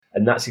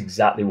And that's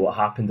exactly what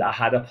happened. I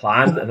had a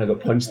plan and I got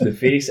punched in the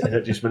face and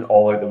it just went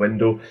all out the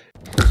window.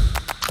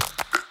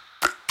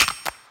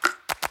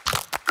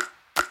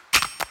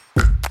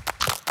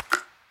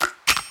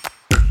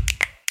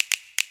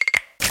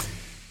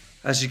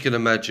 As you can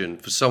imagine,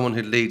 for someone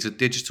who leads a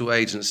digital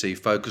agency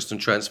focused on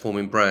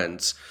transforming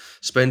brands,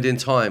 spending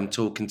time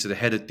talking to the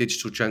head of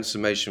digital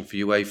transformation for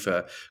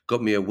UEFA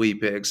got me a wee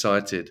bit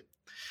excited.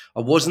 I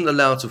wasn't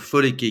allowed to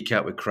fully geek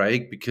out with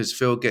Craig because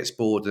Phil gets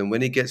bored, and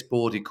when he gets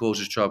bored, he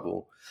causes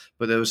trouble.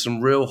 But there were some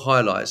real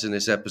highlights in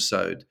this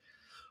episode.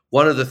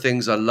 One of the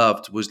things I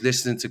loved was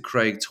listening to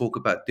Craig talk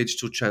about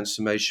digital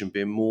transformation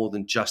being more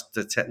than just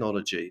the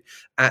technology,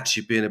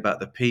 actually being about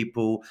the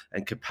people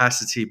and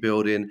capacity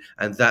building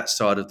and that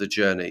side of the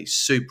journey.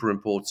 Super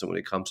important when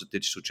it comes to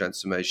digital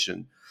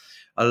transformation.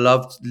 I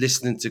loved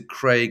listening to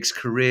Craig's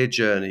career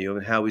journey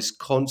and how he's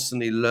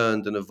constantly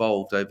learned and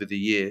evolved over the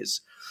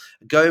years,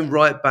 going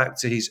right back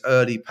to his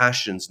early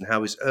passions and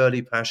how his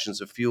early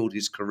passions have fueled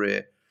his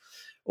career.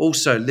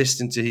 Also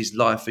listening to his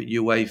life at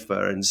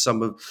UEFA and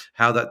some of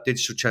how that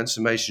digital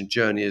transformation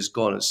journey has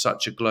gone at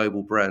such a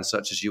global brand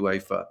such as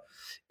UEFA.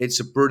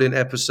 It's a brilliant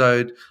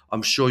episode.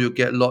 I'm sure you'll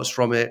get lots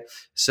from it.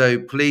 So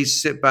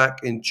please sit back,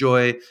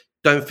 enjoy.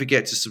 Don't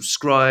forget to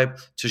subscribe,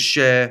 to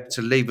share,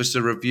 to leave us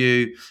a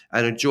review,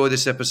 and enjoy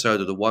this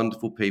episode of the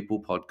Wonderful People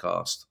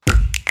podcast.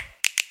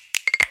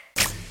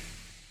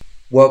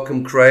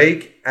 Welcome,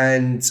 Craig.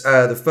 And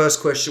the first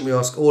question we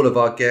ask all of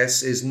our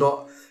guests is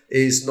not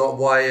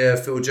why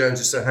Phil Jones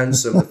is so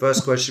handsome. The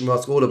first question we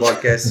ask all of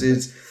our guests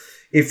is,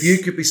 if you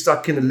could be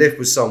stuck in a lift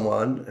with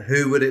someone,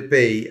 who would it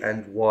be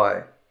and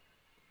why?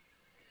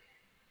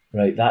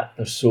 Right,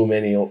 there's so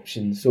many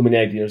options, so many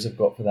ideas I've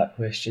got for that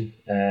question.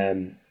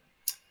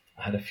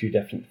 I had a few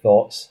different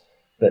thoughts,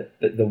 but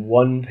the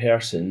one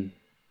person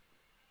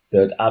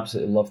that I'd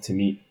absolutely love to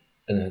meet,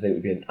 and I think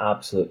would be an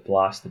absolute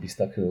blast to be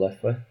stuck in a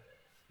lift with,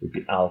 would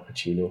be Al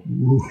Pacino.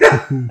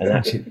 And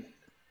actually,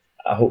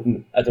 I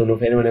don't know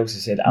if anyone else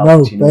has said Al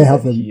Pacino, they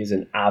haven't. He is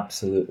an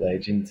absolute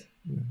legend.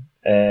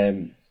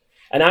 And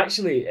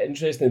actually,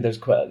 interestingly, there's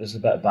a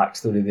bit of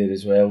backstory there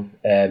as well.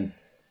 I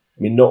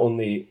mean, not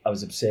only I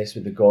was obsessed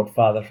with The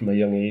Godfather from a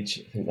young age.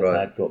 I think my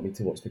dad got me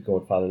to watch The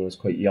Godfather when I was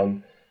quite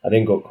young. I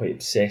then got quite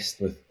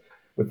obsessed with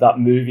that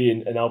movie,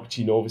 and Al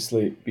Pacino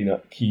obviously being a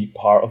key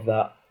part of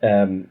that.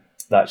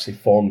 That actually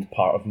formed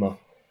part of my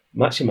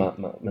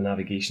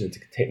navigation into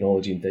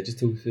technology and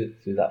digital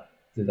through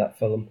that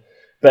film.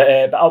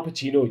 But Al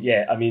Pacino,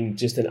 yeah, I mean,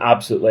 just an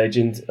absolute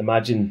legend.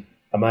 Imagine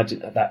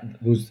that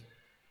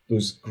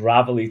those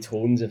gravelly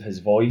tones of his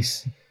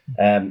voice,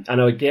 and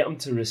I would get him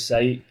to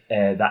recite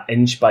that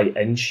inch by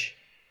inch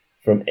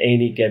from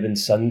Any Given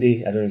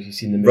Sunday. I don't know if you've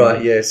seen the movie.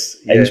 Right, yes.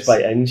 Inch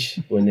by inch.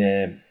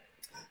 When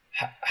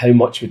how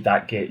much would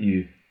that get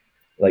you,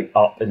 like,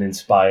 up and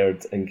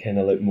inspired and kind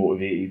of like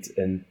motivated?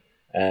 And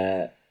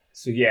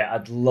so yeah,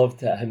 I'd love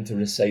him to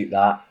recite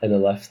that in a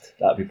lift.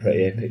 That'd be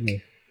pretty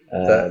epic.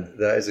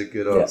 That is a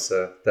good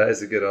answer. Yeah. That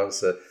is a good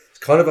answer. It's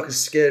kind of like a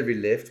scary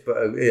lift, but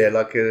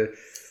like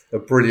a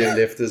brilliant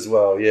lift as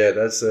well. Yeah,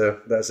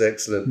 that's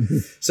excellent.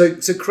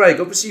 So Craig,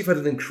 obviously you've had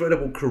an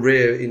incredible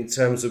career in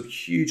terms of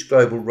huge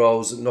global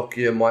roles at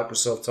Nokia,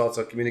 Microsoft,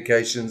 Tata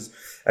Communications,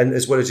 and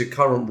as well as your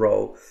current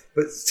role.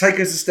 But take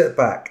us a step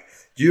back.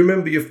 Do you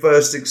remember your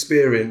first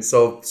experience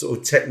of sort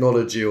of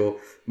technology or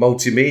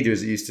multimedia,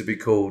 as it used to be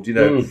called? You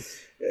know,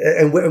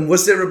 and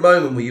was there a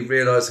moment where you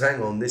realised,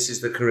 hang on, this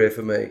is the career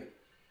for me?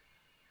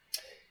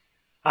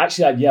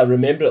 Actually, I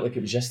remember it like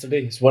it was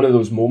yesterday. It's one of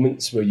those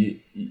moments where you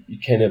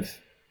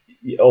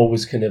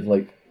always kind of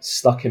like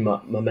stuck in my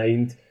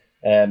mind.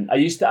 I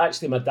used to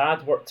actually, my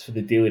dad worked for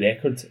the Daily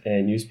Record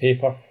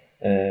newspaper,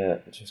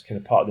 which was kind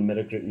of part of the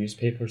Mirror Group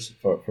newspapers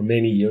for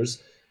many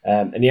years.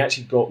 And he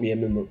actually got me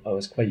in when I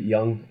was quite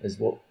young as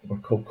what were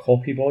called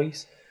copy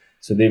boys.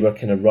 So they were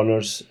kind of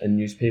runners in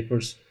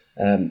newspapers.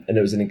 And it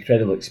was an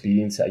incredible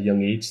experience at a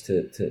young age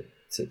to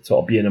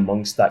sort of being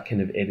amongst that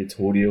kind of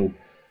editorial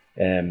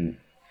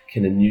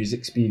kind of news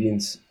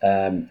experience.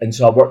 And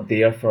so I worked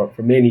there for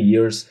many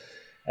years.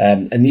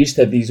 And they used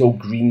to have these old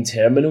green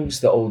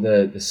terminals that all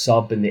the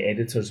sub and the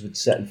editors would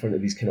sit in front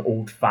of, these kind of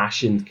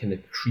old-fashioned kind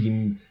of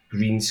cream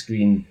green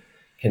screen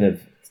kind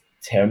of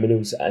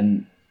terminals.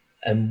 And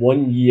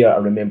one year I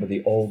remember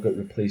they all got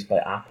replaced by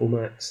Apple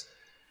Macs.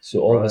 So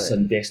all of a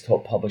sudden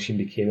desktop publishing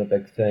became a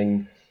big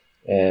thing.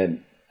 I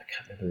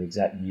can't remember the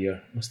exact year.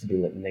 It must have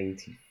been like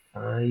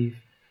 95,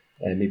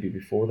 maybe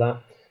before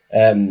that.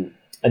 And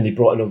they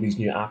brought in all these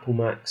new Apple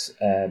Macs.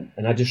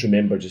 And I just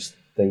remember just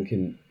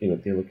thinking, you know,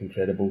 they look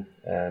incredible.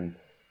 And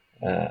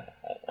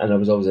I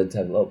was always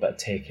into a little bit of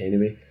tech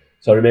anyway.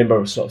 So I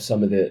remember sort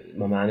of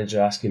my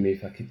manager asking me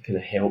if I could kind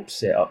of help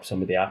set up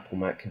some of the Apple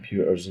Mac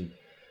computers. And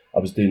I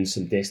was doing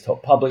some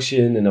desktop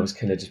publishing, and I was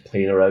kind of just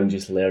playing around,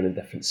 just learning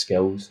different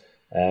skills.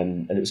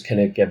 And it was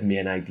kind of giving me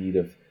an idea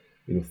of,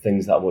 you know,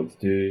 things that I wanted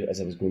to do as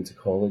I was going to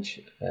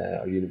college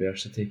or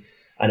university.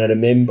 And I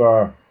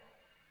remember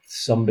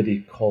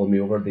somebody calling me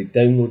over. They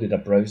downloaded a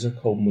browser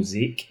called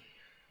Mosaic.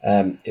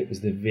 It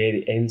was the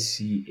very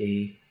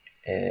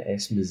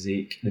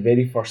Mosaic, the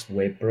very first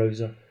web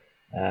browser,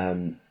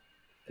 I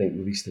think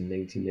released in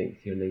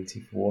 1990 or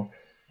 94,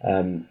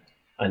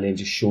 and then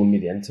just showing me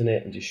the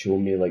internet and just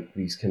showing me like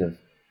these kind of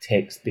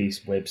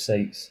text-based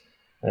websites.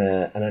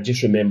 And I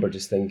just remember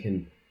just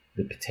thinking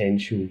the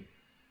potential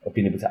of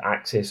being able to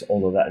access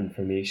all of that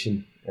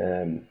information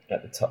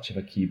at the touch of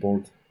a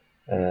keyboard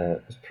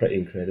was pretty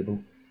incredible.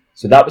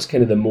 So that was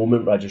kind of the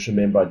moment where I just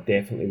remember I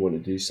definitely want to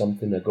do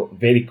something. I got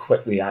very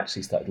quickly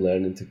actually started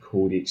learning to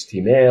code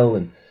HTML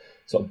and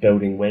sort of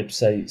building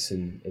websites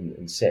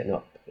and setting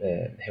up,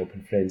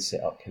 helping friends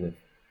set up kind of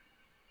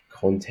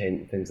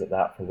content and things like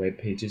that for web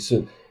pages.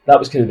 So that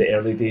was kind of the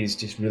early days,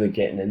 just really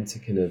getting into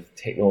kind of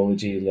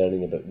technology,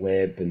 learning about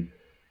web and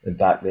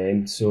back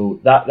then.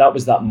 So that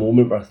was that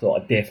moment where I thought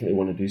I definitely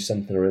want to do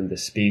something around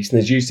this space. And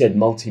as you said,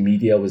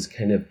 multimedia was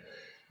kind of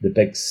the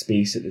big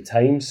space at the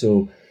time.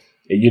 So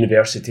at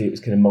university, it was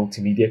kind of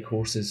multimedia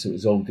courses. So it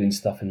was all doing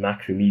stuff in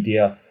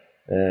Macromedia.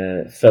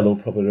 Phil will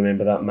probably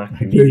remember that,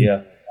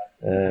 Macromedia.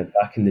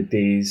 Back in the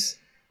days,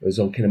 it was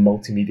all kind of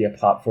multimedia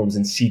platforms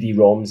and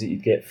CD-ROMs that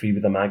you'd get free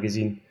with a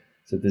magazine.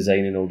 So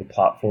designing all the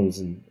platforms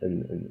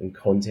and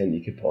content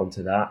you could put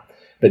onto that.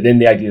 But then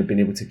the idea of being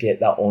able to get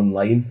that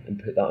online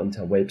and put that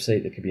onto a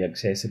website that could be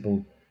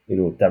accessible,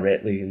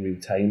 directly in real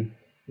time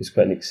was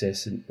quite an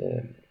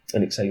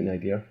exciting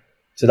idea.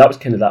 So that was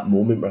kind of that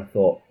moment where I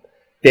thought,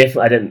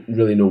 definitely I didn't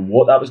really know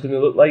what that was going to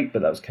look like,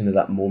 but that was kind of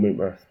that moment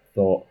where I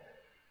thought,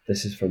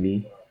 this is for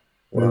me.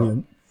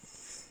 Brilliant.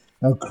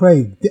 Now,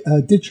 Craig,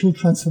 digital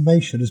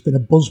transformation has been a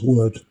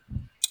buzzword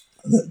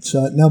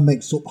that now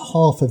makes up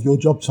half of your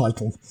job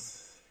title.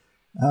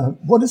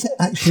 What does it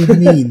actually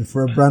mean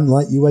for a brand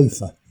like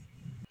UEFA?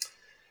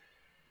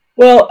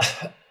 Well,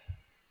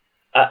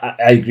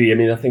 I agree. I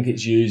mean, I think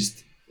it's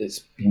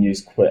been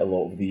used quite a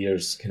lot over the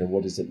years. Kind of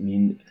what does it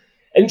mean?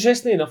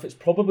 Interestingly enough, it's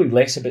probably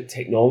less about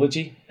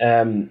technology.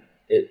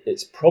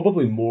 It's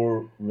probably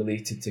more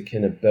related to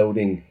kind of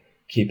building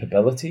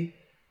capability.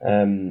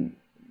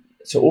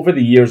 So over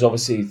the years,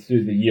 obviously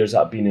through the years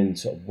I've been in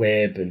sort of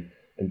web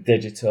and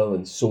digital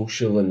and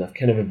social, and I've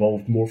kind of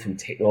evolved more from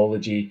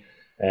technology,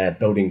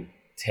 building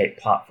tech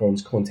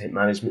platforms, content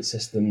management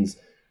systems,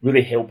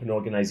 really helping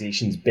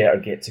organizations better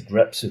get to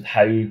grips with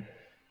how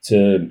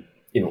to,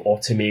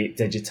 automate,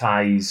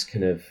 digitize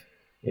kind of,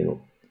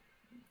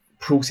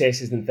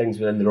 processes and things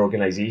within their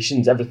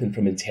organizations, everything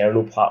from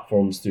internal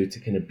platforms through to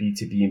kind of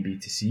B2B and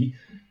B2C.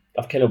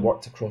 I've kind of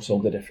worked across all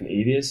the different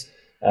areas.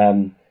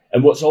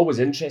 And what's always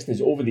interesting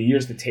is over the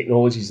years, the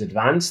technology's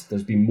advanced.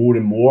 There's been more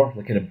and more,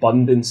 like an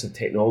abundance of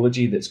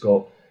technology that's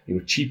got,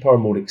 cheaper,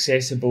 more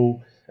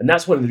accessible. And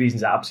that's one of the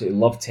reasons I absolutely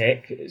love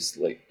tech. It's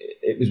like,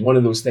 it was one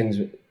of those things,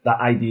 that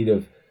idea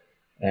of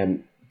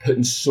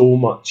putting so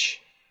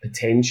much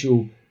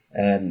potential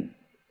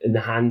in the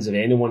hands of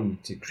anyone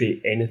to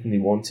create anything they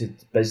wanted,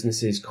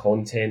 businesses,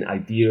 content,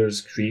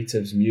 ideas,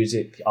 creatives,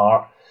 music,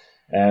 art.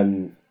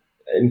 And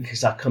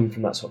because I come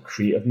from that sort of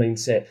creative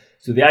mindset.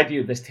 So the idea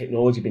of this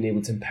technology being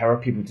able to empower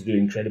people to do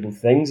incredible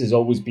things has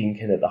always been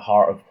kind of at the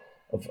heart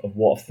of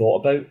what I've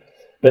thought about.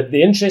 But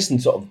the interesting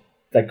sort of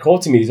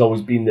dichotomy has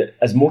always been that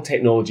as more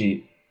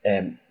technology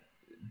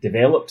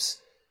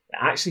develops, it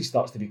actually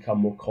starts to become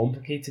more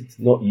complicated,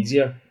 not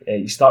easier.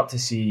 You start to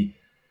see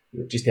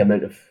just the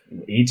amount of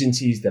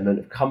agencies, the amount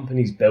of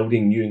companies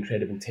building new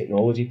incredible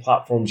technology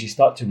platforms. You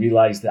start to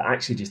realize that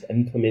actually just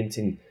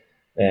implementing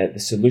the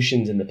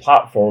solutions and the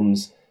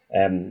platforms,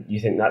 you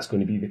think that's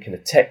going to be the kind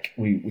of tick.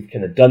 We've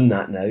kind of done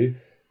that now.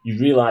 You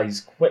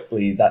realize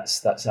quickly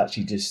that's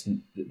actually just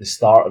the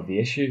start of the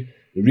issue.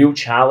 The real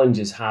challenge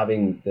is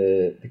having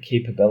the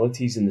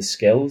capabilities and the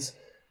skills,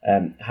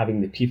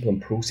 having the people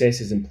and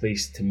processes in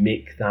place to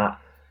make that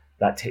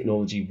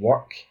technology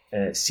work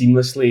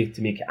seamlessly,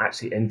 to make it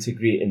actually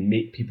integrate and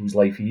make people's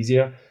life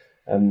easier.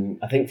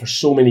 I think for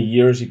so many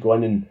years you go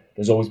in and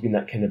there's always been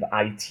that kind of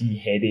IT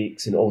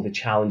headaches and all the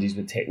challenges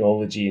with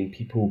technology, and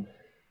people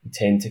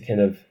tend to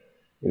kind of,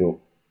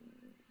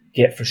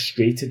 get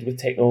frustrated with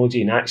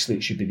technology, and actually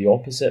it should be the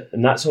opposite.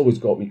 And that's always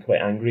got me quite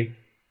angry,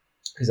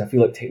 because I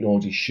feel like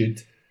technology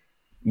should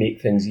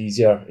make things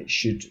easier. It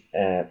should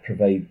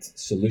provide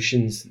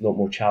solutions, not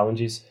more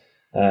challenges.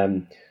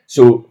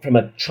 So from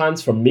a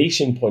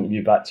transformation point of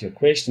view, back to your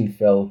question,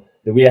 Phil,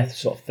 the way I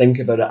sort of think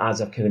about it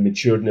as I've kind of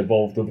matured and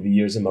evolved over the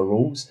years in my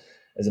roles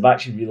is I've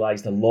actually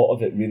realised a lot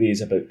of it really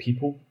is about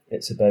people.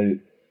 It's about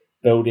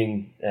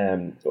building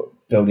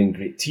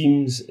great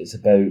teams. It's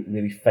about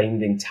really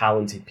finding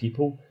talented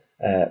people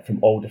from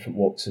all different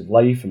walks of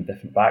life, from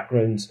different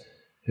backgrounds,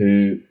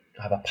 who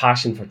have a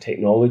passion for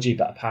technology,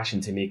 but a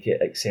passion to make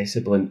it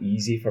accessible and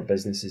easy for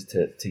businesses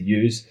to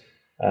use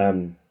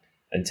and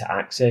to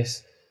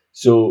access.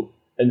 So,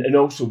 and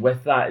also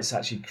with that, it's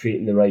actually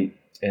creating the right,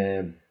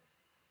 I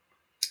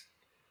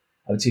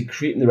would say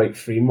creating the right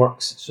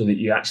frameworks so that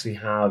you actually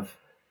have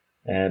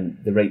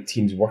the right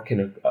teams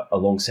working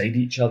alongside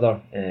each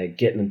other,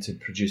 getting them to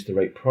produce the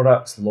right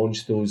products,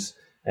 launch those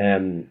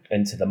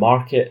into the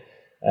market.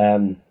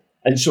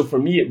 And so for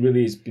me, it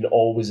really has been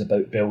always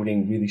about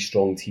building really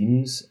strong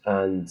teams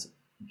and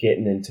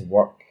getting them to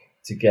work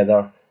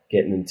together,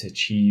 getting them to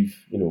achieve,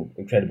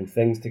 incredible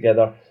things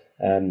together,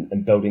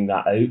 and building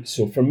that out.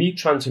 So for me,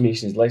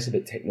 transformation is less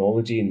about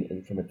technology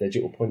and from a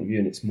digital point of view,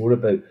 and it's more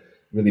about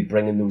really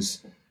bringing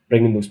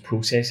those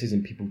processes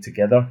and people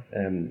together,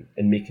 and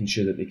making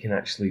sure that they can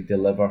actually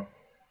deliver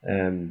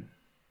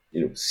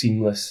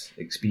seamless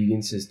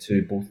experiences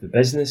to both the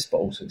business but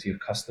also to your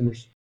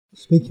customers.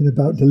 Speaking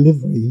about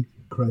delivery,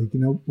 Craig,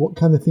 what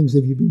kind of things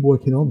have you been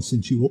working on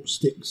since you up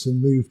sticks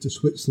and moved to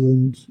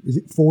Switzerland? Is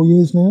it 4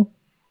 years now?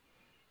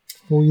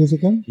 4 years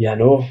ago? Yeah, I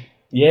know.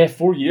 Yeah,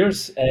 4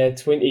 years,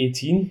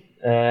 2018.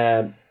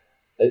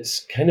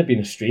 It's kind of been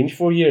a strange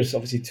 4 years.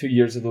 Obviously, 2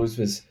 years of those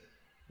was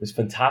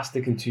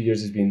fantastic, and 2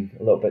 years has been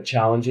a little bit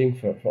challenging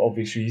for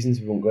obvious reasons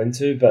we won't go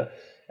into. But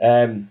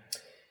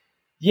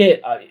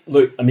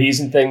look,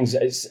 amazing things.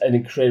 It's an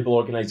incredible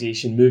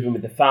organisation. Moving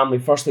with the family.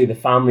 Firstly, the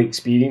family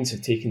experience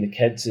of taking the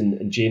kids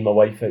and Jane, my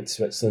wife, out to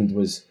Switzerland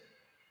was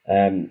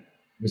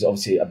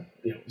obviously a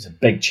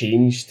big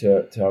change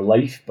to our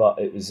life, but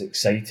it was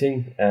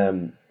exciting.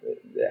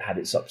 It had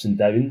its ups and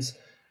downs,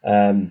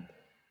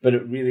 but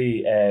it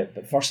really,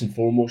 but first and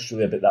foremost,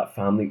 really about that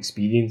family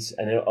experience,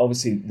 and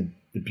obviously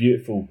the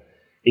beautiful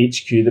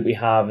HQ that we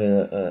have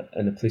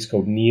in a place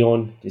called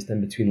Neon, just in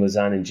between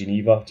Lausanne and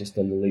Geneva, just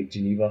on the Lake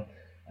Geneva.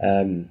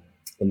 On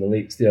the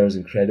lakes there is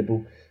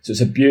incredible. So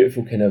it's a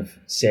beautiful kind of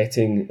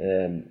setting,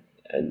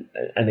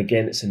 and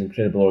again, it's an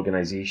incredible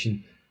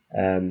organisation.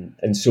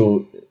 And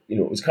so,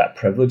 it was quite a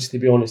privilege, to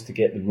be honest, to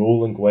get the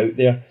role and go out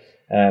there.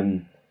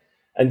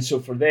 And so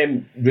for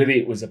them, really,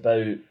 it was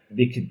about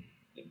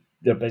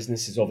their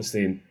business is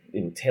obviously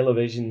in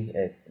television,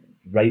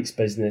 rights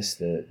business,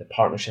 the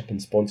partnership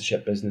and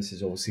sponsorship business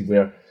is obviously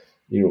where,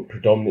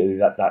 predominantly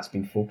that's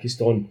been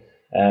focused on.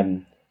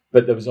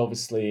 But there was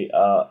obviously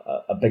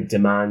a big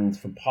demand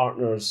from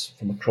partners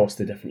from across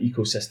the different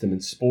ecosystem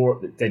in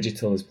sport, that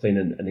digital is playing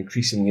an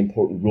increasingly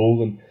important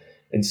role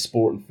in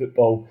sport and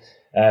football.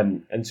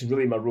 And so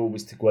really my role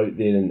was to go out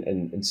there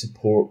and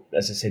support,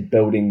 as I said,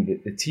 building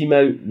the team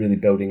out, really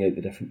building out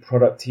the different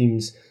product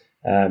teams.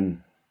 And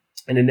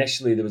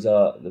initially there was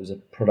a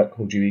product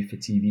called UEFA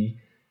TV,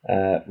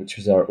 which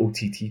was our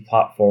OTT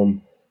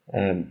platform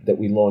that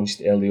we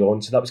launched early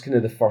on. So that was kind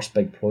of the first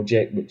big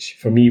project, which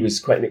for me was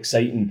quite an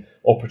exciting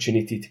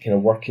opportunity to kind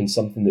of work in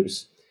something that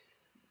was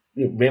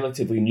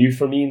relatively new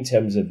for me in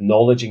terms of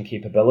knowledge and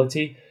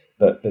capability,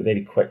 but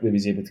very quickly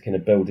was able to kind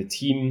of build a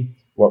team,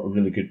 work with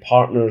really good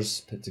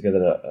partners, put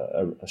together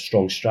a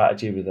strong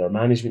strategy with our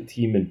management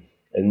team,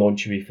 and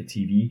launch UEFA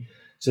TV.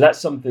 So that's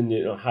something,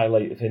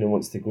 highlight if anyone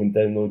wants to go and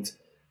download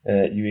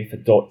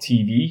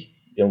UEFA.tv.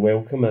 You're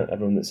welcome.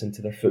 Everyone that's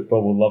into their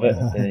football will love it.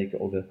 You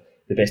got all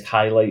the best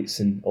highlights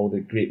and all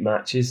the great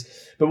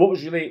matches. But what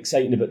was really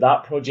exciting about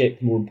that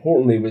project, more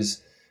importantly,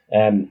 was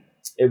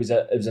it was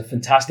a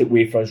fantastic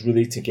way for us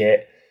really to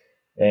get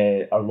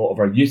a lot of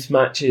our youth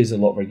matches, a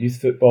lot of our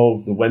youth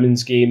football, the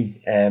women's game,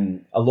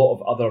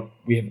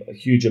 we have a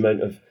huge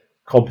amount of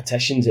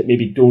competitions that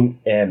maybe don't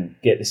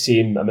get the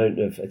same amount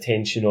of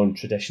attention on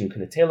traditional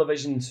kind of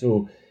television.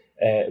 So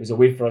it was a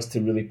way for us to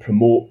really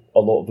promote a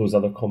lot of those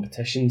other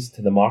competitions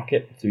to the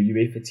market through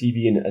UEFA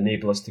TV and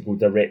enable us to go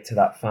direct to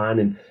that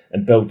fan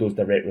and build those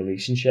direct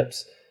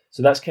relationships.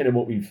 So that's kind of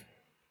what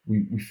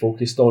we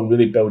focused on,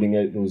 really building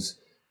out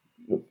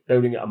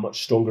a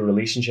much stronger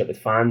relationship with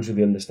fans,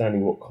 really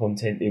understanding what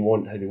content they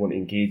want, how they want to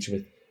engage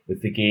with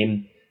the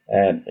game,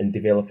 and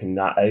developing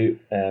that out.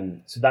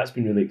 So that's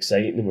been really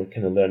exciting, and we're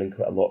kind of learning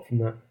quite a lot from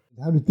that.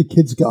 How did the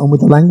kids get on with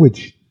the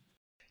language?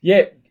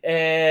 Yeah,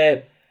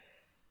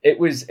 it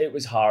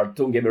was hard.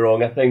 Don't get me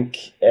wrong. I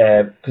think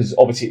because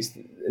obviously it's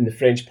in the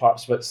French part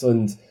of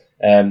Switzerland,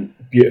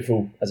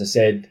 beautiful, as I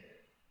said.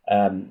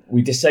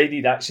 We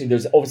decided actually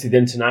there's obviously the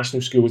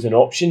international school was an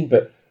option,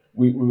 but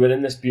we were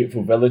in this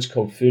beautiful village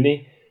called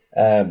Fune,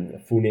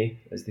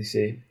 as they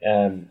say.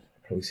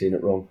 Probably saying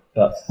it wrong,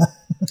 but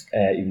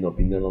even though I've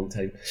been there a long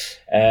time,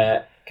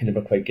 can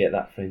never quite get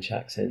that French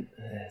accent.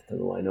 Don't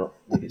know why not.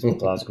 Maybe it's from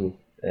Glasgow.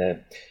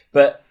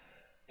 But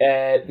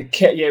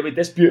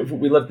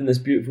we lived in this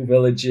beautiful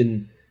village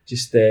and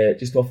just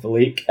off the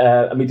lake,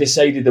 and we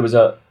decided there was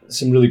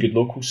some really good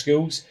local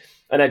schools.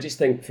 And I just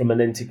think from an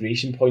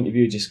integration point of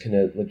view, just kind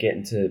of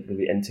getting to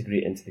really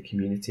integrate into the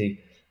community,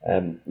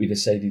 we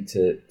decided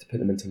to put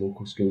them into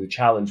local school. The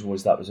challenge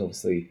was that was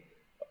obviously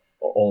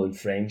all in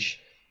French,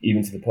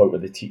 even to the point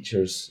where the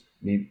teachers,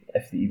 maybe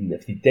if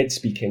they did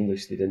speak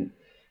English, they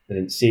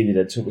didn't say they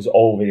did. So it was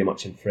all very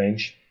much in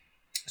French.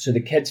 So the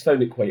kids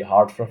found it quite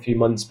hard for a few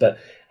months, but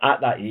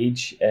at that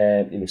age,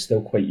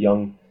 still quite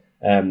young,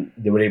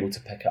 they were able to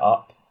pick it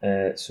up.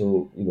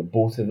 So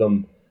both of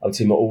them, I would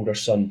say my older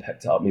son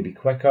picked it up maybe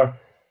quicker.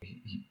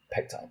 He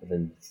picked it up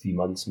within 3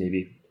 months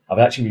maybe. We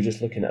were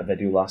just looking at a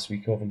video last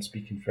week of him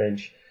speaking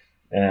French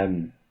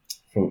from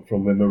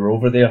when we were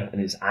over there,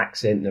 and his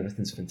accent and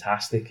everything's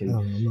fantastic,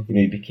 and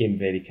he became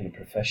very kind of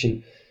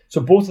proficient.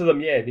 So both of them,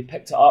 they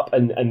picked it up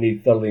and they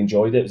thoroughly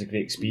enjoyed it. It was a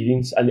great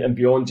experience, and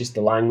beyond just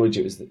the language,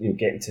 it was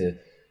getting to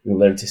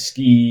learn to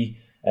ski,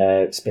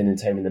 spending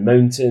time in the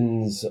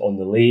mountains, on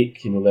the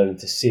lake, learning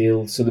to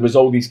sail. So there was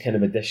all these kind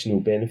of additional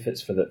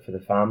benefits for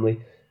the family.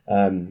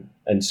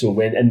 And so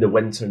when in the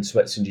winter in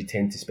Switzerland, you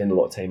tend to spend a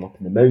lot of time up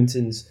in the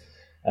mountains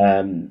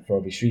for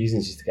obvious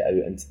reasons, just to get out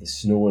into the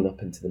snow and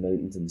up into the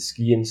mountains and the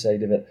skiing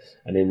side of it.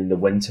 And then in the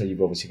winter,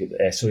 you've obviously got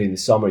in the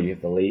summer, you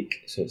have the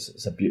lake. So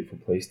it's a beautiful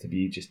place to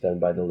be, just down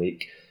by the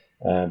lake.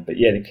 But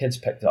yeah, the kids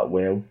picked it up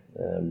well.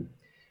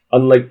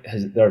 Unlike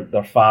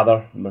their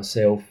father,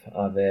 myself,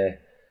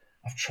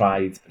 I've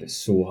tried, but it's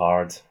so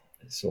hard.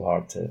 It's so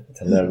hard to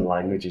learn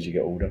language as you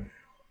get older.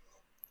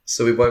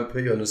 So we won't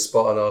put you on the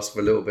spot and ask for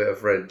a little bit of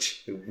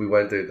French. We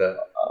won't do that.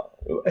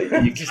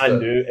 You can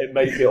do. It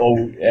might be all.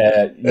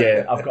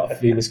 I've got a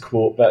famous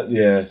quote, but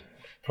yeah,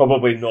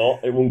 probably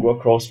not. It won't go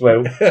across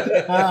well.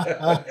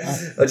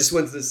 I just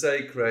wanted to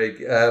say, Craig,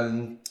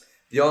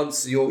 the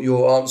answer,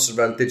 your answer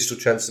around digital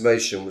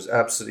transformation was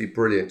absolutely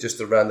brilliant.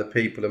 Just around the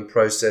people and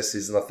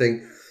processes, and I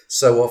think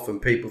so often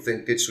people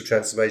think digital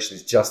transformation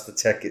is just the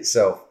tech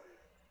itself,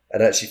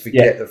 and actually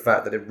forget the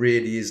fact that it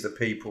really is the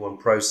people and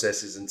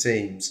processes and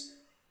teams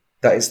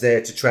that is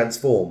there to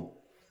transform.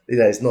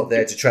 It's not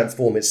there to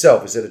transform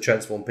itself. It's there to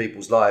transform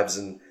people's lives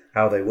and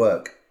how they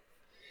work.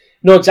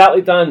 No,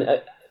 exactly,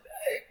 Dan.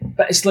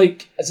 But it's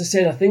like, as I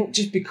said, I think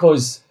just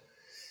because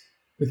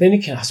with any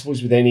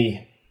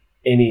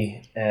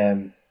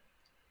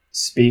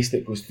space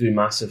that goes through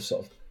massive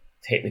sort of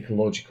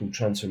technological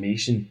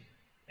transformation,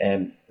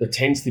 there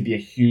tends to be a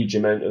huge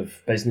amount of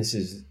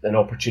businesses and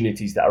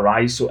opportunities that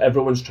arise. So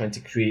everyone's trying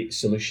to create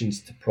solutions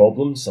to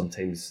problems,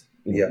 sometimes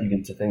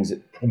even to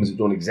problems that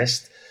don't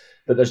exist.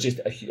 But there's just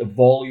a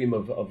volume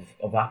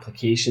of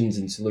applications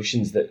and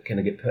solutions that kind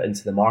of get put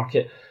into the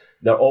market.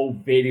 They're all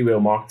very well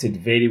marketed,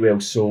 very well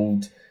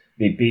sold.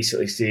 They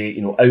basically say,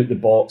 out the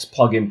box,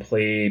 plug and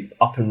play,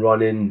 up and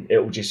running.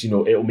 It'll just,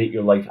 it'll make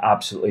your life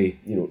absolutely,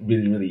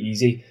 really, really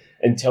easy,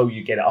 until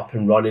you get it up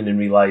and running and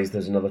realize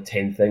there's another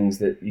 10 things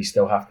that you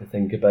still have to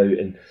think about.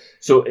 And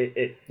so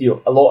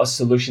a lot of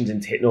solutions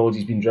and technology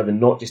has been driven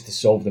not just to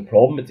solve the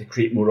problem, but to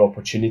create more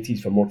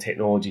opportunities for more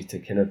technology to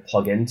kind of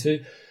plug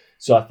into.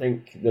 So I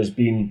think there's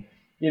been,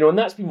 and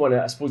that's been one of,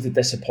 I suppose, the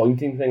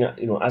disappointing thing,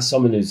 as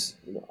someone who's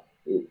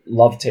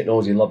loved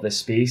technology, loved this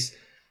space,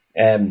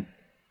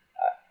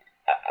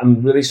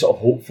 I'm really sort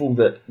of hopeful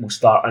that we'll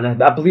start,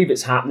 and I believe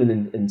it's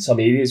happening in some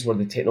areas where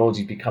the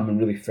technology is becoming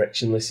really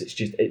frictionless.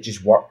 It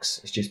just works.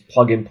 It's just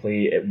plug and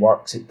play. It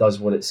works. It does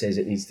what it says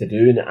it needs to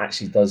do, and it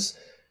actually does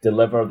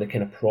deliver the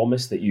kind of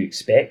promise that you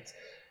expect.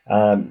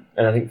 And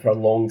I think for a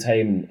long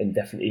time in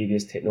different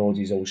areas,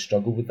 technology has always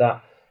struggled with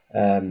that.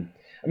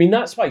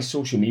 That's why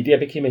social media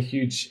became a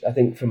huge, I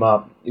think, from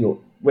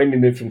when we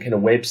moved from kind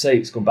of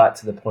websites, going back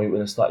to the point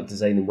when I started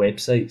designing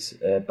websites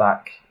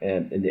back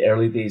in the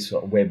early days,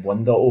 sort of Web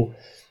 1.0,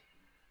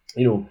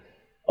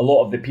 a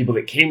lot of the people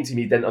that came to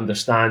me didn't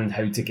understand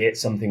how to get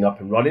something up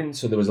and running.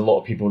 So there was a lot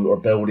of people that were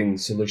building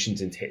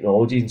solutions and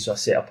technology. And so I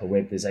set up a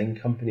web design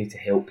company to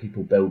help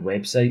people build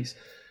websites.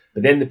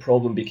 But then the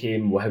problem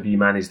became, well, how do you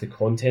manage the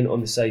content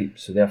on the site?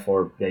 So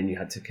therefore, then you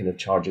had to kind of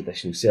charge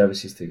additional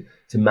services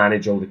to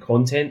manage all the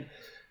content.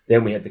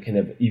 Then we had the kind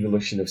of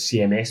evolution of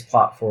CMS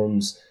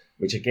platforms,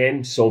 which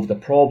again solved the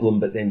problem,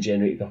 but then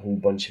generated a whole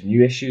bunch of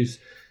new issues.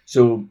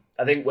 So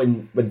I think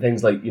when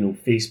things like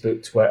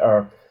Facebook,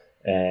 Twitter,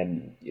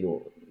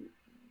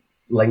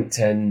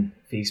 LinkedIn,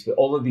 Facebook,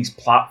 all of these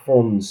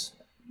platforms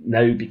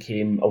now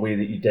became a way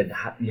that you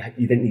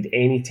didn't need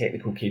any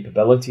technical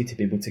capability to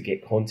be able to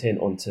get content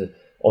onto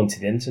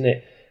the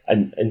internet,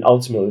 and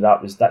ultimately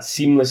that was that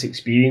seamless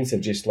experience of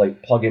just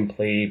like plug and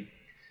play,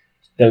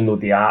 download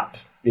the app,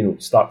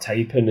 start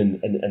typing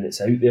and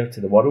it's out there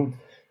to the world.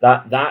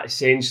 That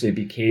essentially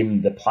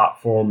became the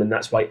platform, and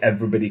that's why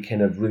everybody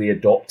kind of really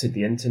adopted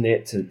the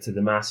internet to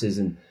the masses,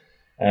 and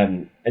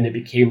it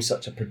became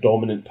such a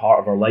predominant part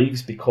of our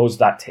lives because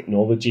that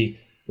technology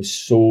was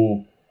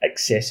so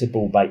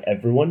accessible by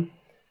everyone.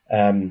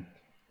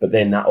 But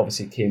then that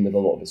obviously came with a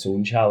lot of its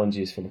own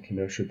challenges from a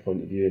commercial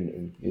point of view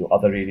and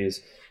other areas.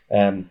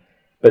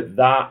 But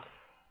that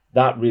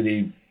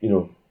really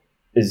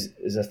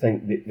is I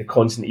think the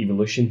constant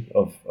evolution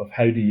of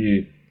how do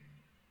you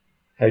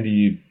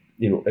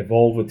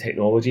evolve with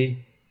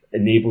technology,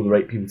 enable the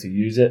right people to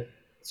use it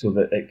so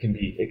that it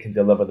can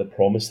deliver the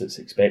promise that's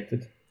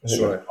expected. That's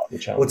right.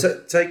 Well,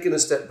 taking a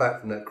step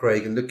back from that,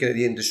 Craig, and looking at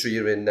the industry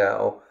you're in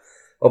now,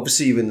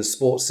 obviously you're in the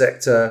sports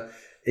sector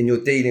and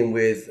you're dealing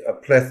with a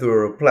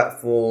plethora of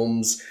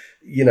platforms,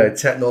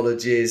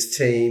 technologies,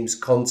 teams,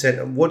 content.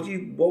 And what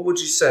would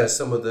you say are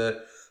some of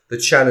the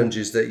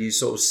challenges that you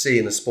sort of see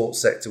in the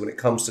sports sector when it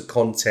comes to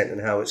content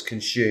and how it's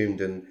consumed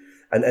and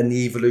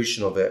the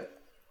evolution of it?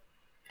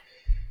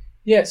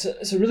 Yeah,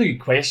 it's a really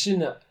good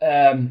question.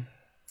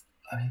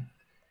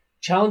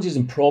 Challenges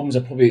and problems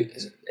are probably,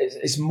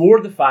 it's more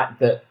the fact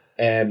that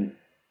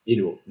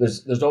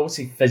there's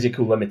obviously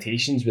physical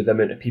limitations with the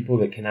amount of people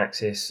that can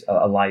access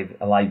a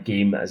live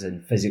game, as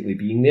in physically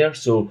being there.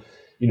 So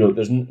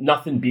there's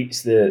nothing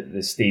beats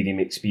the stadium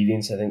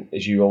experience. I think,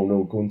 as you all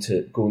know, going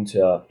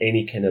to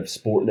any kind of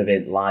sporting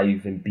event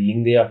live and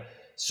being there,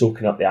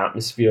 soaking up the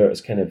atmosphere.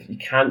 It's kind of, you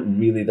can't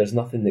really, there's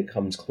nothing that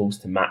comes close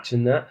to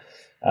matching that.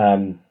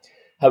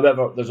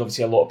 However, there's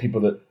obviously a lot of people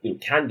that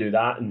can do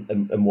that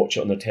and watch it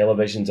on their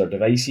televisions or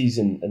devices,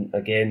 and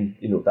again,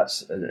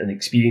 that's an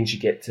experience. You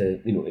get to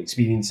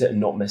experience it and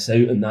not miss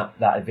out on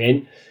that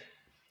event.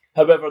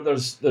 However,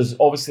 there's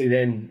obviously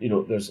then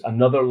there's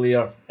another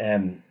layer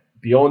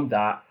beyond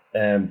that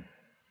in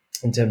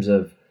terms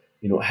of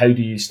how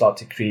do you start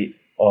to create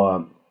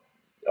or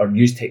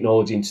use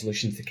technology and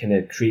solutions to kind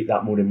of create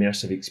that more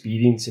immersive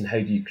experience, and how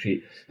do you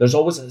create? There's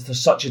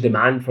such a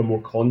demand for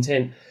more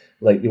content.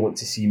 Like, they want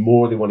to see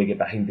more, they want to get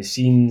behind the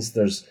scenes.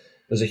 There's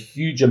a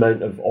huge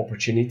amount of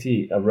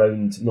opportunity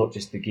around not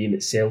just the game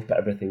itself, but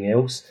everything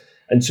else.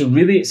 And so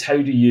really it's how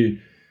do you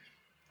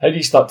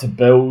start to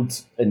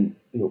build and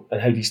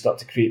how do you start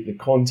to create the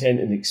content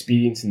and the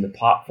experience and the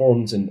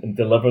platforms and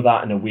deliver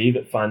that in a way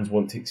that fans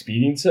want to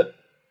experience it.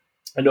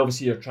 And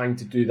obviously you're trying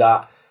to do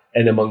that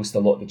in amongst a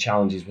lot of the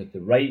challenges with the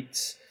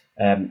rights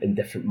in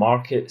different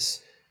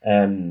markets,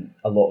 a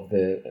lot of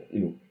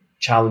the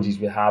challenges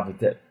we have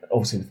with it,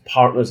 obviously with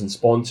partners and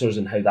sponsors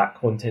and how that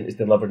content is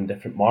delivered in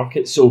different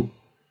markets. So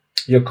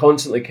you're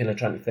constantly kind of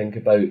trying to think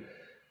about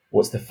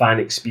what's the fan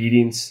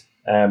experience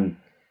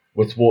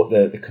with what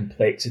the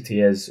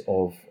complexity is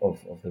of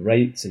the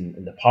rights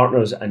and the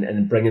partners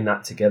and bringing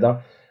that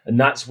together. And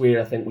that's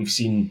where I think we've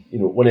seen,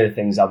 one of the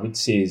things I would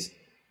say is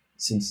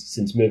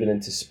since moving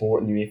into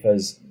sport and UEFA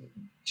is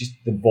just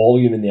the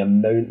volume and the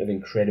amount of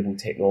incredible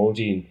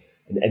technology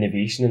and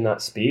innovation in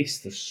that space.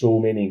 There's so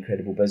many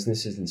incredible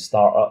businesses and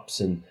startups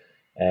and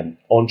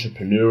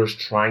entrepreneurs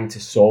trying to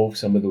solve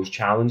some of those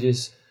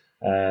challenges.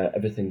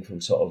 Everything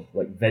from sort of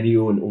like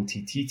video and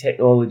OTT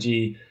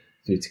technology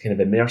through to kind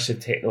of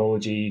immersive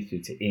technology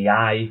through to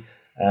AI.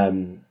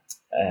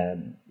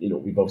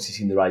 We've obviously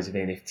seen the rise of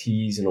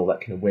NFTs and all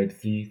that kind of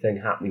Web.3 thing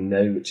happening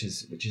now, which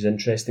is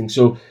interesting.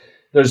 So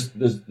there's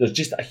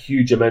just a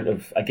huge amount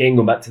of, again,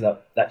 going back to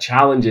that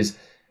challenge is,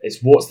 it's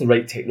what's the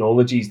right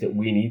technologies that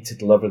we need to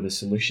deliver the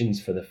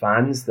solutions for the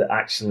fans that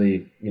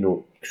actually,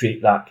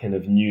 create that kind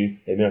of new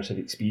immersive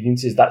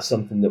experiences. That's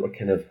something that we're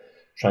kind of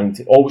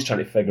always trying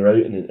to figure out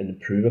and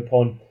improve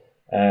upon.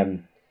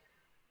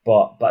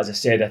 But as I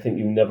said, I think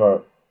you'll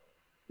never,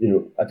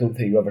 I don't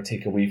think you ever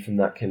take away from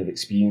that kind of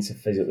experience of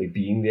physically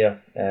being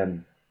there.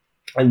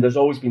 And there's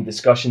always been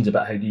discussions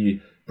about how do you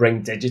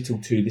bring digital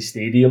to the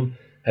stadium?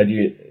 How do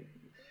you...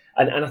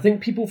 And I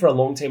think people for a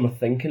long time were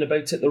thinking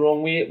about it the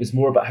wrong way. It was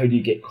more about how do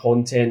you get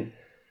content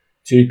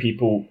to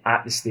people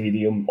at the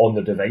stadium on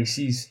their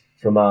devices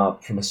from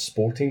a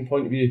sporting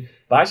point of view.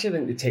 But actually I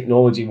think the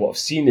technology, what I've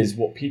seen is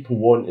what people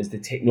want is the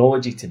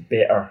technology to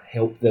better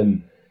help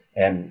them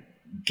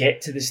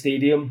get to the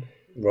stadium,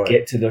 right,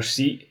 get to their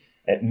seat,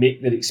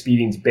 make their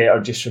experience better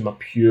just from a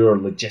pure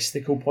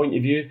logistical point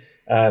of view,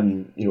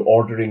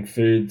 ordering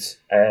food,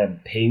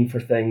 paying for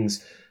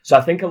things. So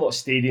I think a lot of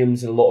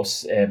stadiums and a lot of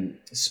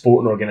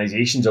sporting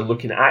organisations are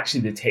looking at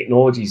actually the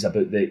technologies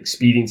about the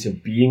experience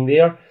of being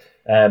there,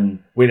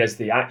 whereas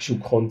the actual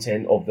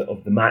content of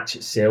the match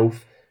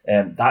itself,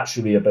 that's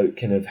really about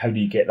kind of how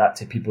do you get that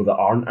to people that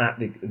aren't at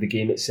the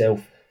game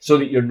itself, so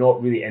that you're not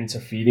really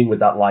interfering with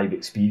that live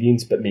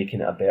experience, but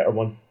making it a better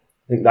one.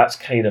 I think that's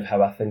kind of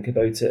how I think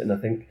about it, and I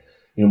think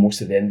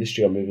most of the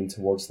industry are moving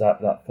towards that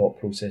thought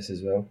process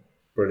as well.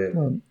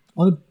 Brilliant.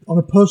 On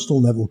a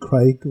personal level,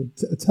 Craig,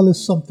 tell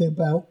us something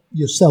about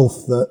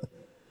yourself that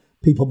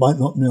people might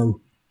not know.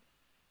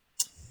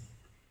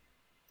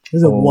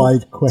 It's a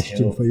wide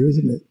question for you,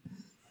 isn't it?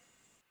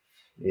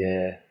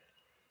 Yeah,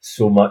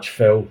 so much,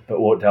 Phil, but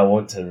what do I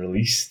want to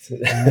release?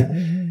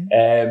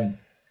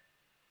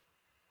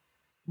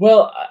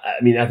 Well,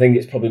 I mean, I think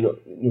it's probably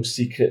no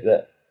secret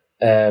that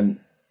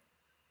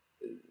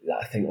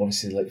I think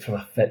obviously, like from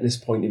a fitness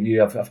point of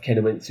view, I've kind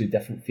of went through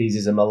different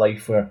phases in my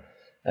life where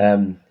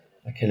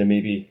I kind of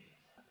maybe,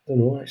 I don't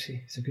know,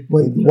 actually, it's a good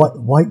point.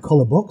 White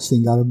collar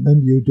boxing, I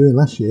remember you doing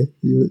last year.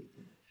 You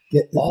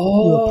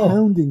were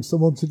pounding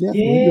someone to death.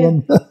 Yeah.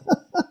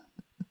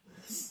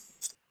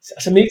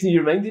 It's amazing you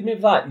reminded me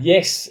of that.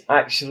 Yes,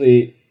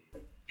 actually,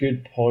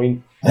 good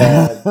point.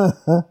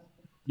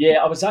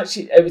 Yeah, I was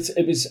actually,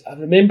 it was, I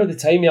remember the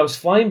time I was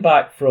flying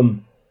back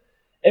from,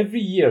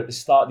 every year at the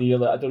start of the year,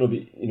 like, I don't know, but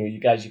you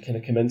guys, you kind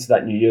of come into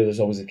that new year, there's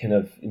always a kind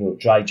of,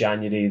 dry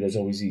January, there's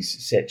always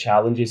these set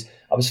challenges.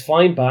 I was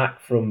flying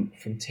back from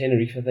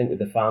Tenerife, I think, with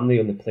the family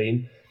on the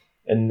plane,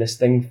 and this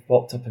thing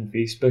popped up on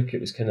Facebook. It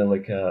was kind of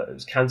like it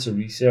was cancer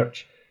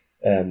research,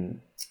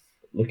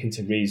 looking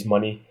to raise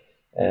money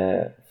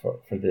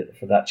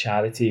for that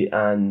charity,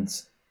 and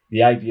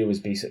the idea was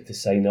basically to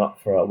sign up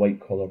for a white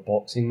collar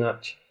boxing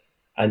match,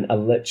 and I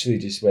literally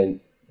just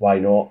went, why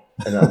not?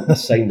 And I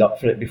signed up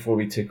for it before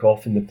we took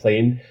off in the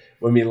plane.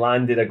 When we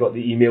landed, I got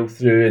the email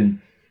through, and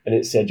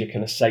it said you're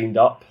kind of signed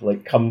up,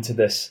 like come to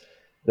this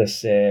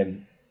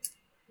kind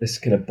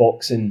of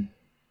boxing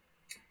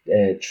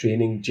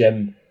training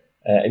gym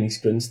in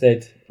East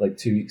Grinstead like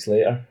 2 weeks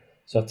later.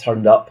 So I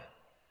turned up,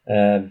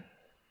 and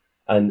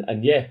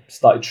yeah,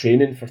 started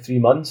training for 3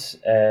 months.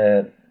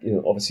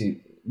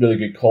 Obviously really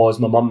good cause.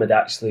 My mum had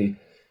actually,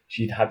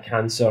 she'd had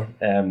cancer.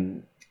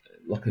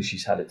 Luckily,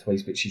 she's had it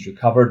twice, but she's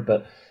recovered.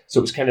 But so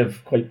it was kind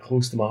of quite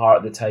close to my heart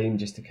at the time,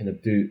 just to kind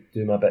of do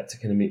my bit to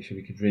kind of make sure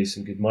we could raise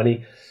some good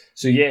money.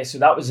 So yeah, so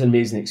that was an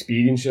amazing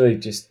experience. Really,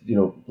 just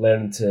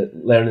learning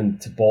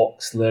to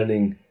box,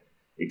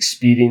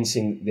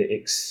 experiencing the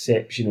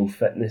exceptional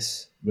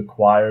fitness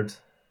required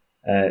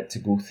to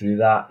go through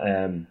that,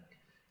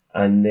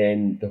 and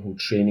then the whole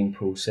training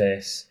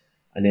process,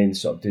 and then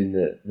sort of doing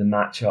the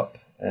match up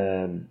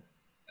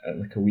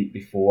like a week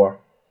before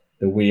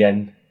the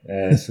weigh-in,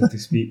 so to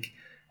speak.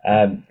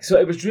 So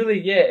it was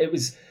really,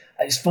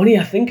 it's funny,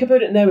 I think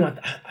about it now, and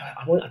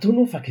I don't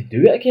know if I could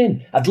do it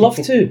again. I'd love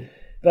to,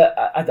 but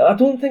I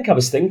don't think I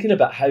was thinking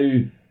about how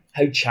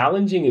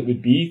challenging it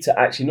would be to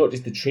actually not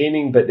just the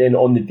training, but then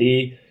on the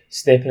day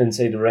stepping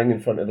inside the ring in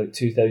front of like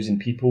 2,000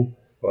 people.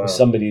 Wow. With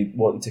somebody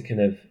wanting to kind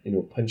of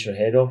punch your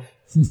head off.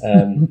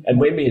 And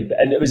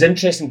it was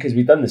interesting because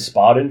we'd done the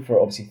sparring for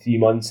obviously 3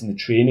 months and the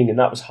training, and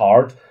that was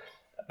hard.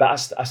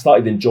 But I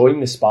started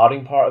enjoying the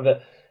sparring part of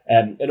it.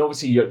 And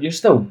obviously you're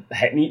still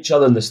hitting each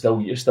other, and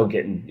you're still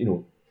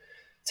getting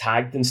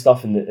tagged and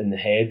stuff in the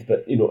head.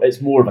 But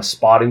it's more of a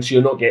sparring, so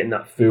you're not getting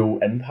that full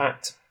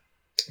impact.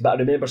 But I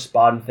remember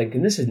sparring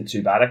thinking, this isn't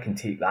too bad, I can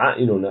take that.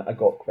 And I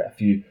got quite a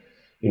few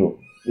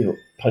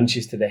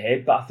punches to the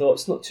head, but I thought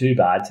it's not too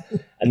bad.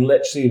 And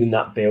literally when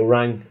that bell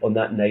rang on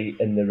that night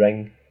in the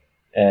ring,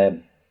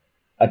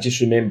 I just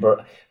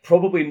remember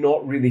probably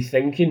not really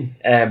thinking,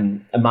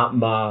 and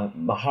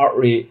my heart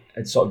rate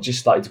had sort of just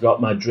started to go up,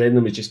 my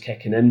adrenaline was just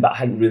kicking in, but I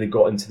hadn't really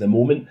got into the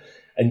moment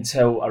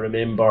until I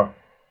remember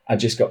I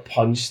just got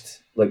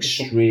punched like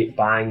straight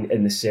bang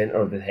in the centre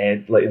of the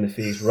head, like in the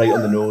face, right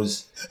on the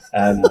nose.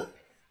 And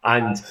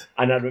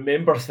I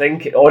remember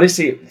thinking,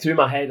 honestly, through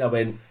my head I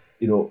went,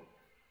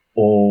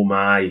 oh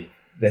my,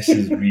 this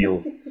is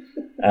real.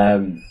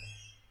 And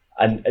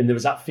there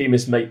was that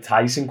famous Mike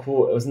Tyson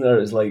quote, wasn't there?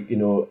 It was like,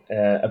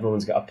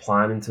 everyone's got a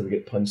plan until they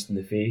get punched in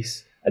the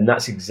face. And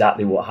that's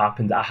exactly what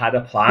happened. I had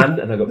a plan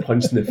and I got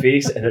punched in the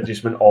face, and it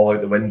just went all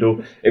out the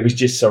window. It was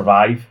just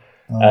survive.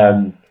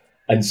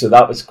 And so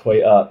that was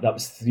that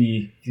was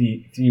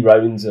three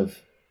rounds of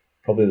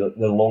probably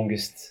the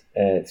longest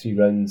 3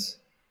 rounds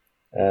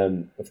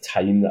of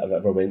time that I've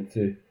ever went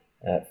through.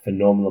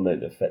 Phenomenal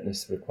amount of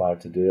fitness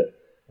required to do it.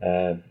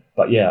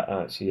 But yeah,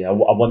 actually, I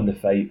won the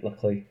fight,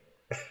 luckily,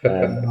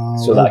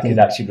 so that I could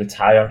actually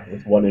retire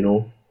with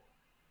 1-0.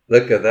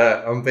 Look at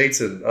that,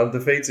 unbeaten,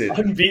 undefeated.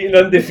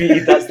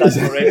 Undefeated. That's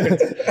my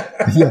record.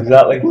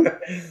 Exactly.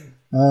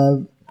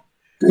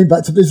 Going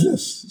back to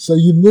business, so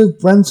you moved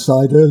brand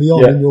side early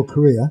on in your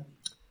career,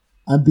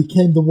 and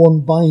became the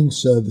one buying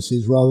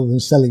services rather than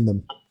selling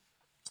them.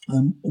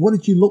 What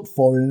did you look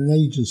for in an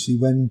agency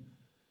when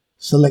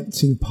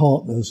selecting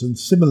partners? And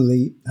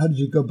similarly, how did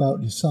you go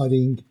about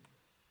deciding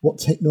what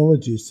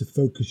technologies to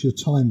focus your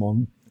time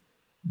on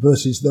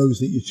versus those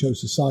that you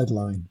chose to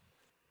sideline?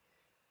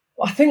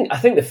 Well, I think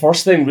the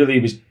first thing really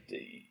was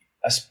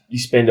you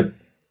spend a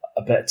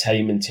bit of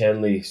time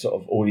internally sort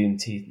of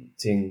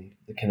orientating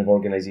the kind of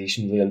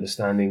organisation, really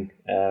understanding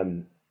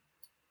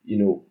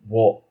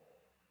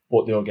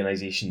what the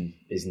organisation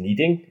is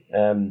needing.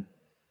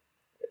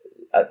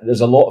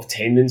 There's a lot of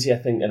tendency, I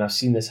think, and I've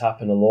seen this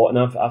happen a lot, and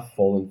I've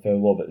fallen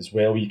foul of it as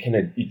well. You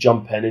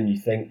jump in and you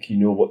think you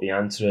know what the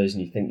answer is,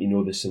 and you think you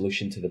know the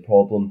solution to the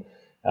problem,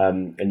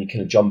 and you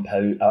kind of jump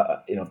out.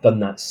 I've done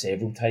that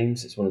several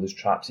times. It's one of those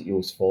traps that you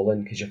always fall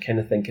in, because you're kind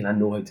of thinking, I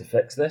know how to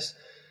fix this,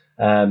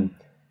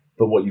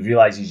 but what you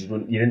realise is you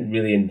didn't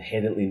really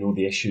inherently know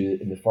the issue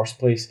in the first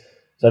place.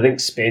 So I think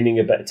spending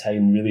a bit of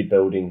time really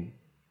building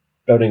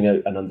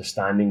out an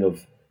understanding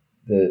of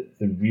the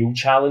real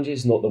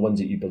challenges, not the ones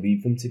that you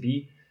believe them to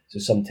be. So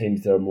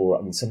sometimes they're more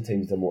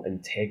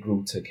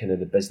integral to kind of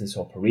the business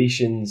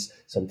operations.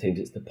 Sometimes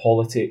it's the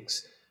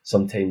politics.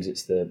 Sometimes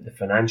it's the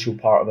financial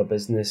part of a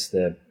business,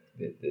 the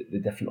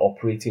different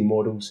operating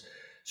models.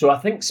 So I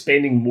think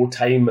spending more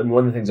time, and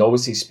one of the things I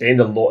always say, spend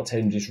a lot of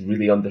time just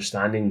really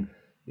understanding,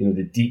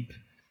 the deep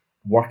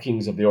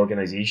workings of the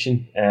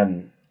organisation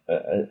and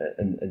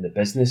the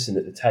business. And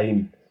at the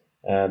time,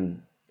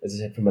 as I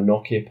said, from a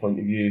Nokia point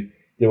of view,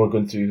 they were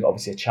going through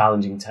obviously a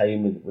challenging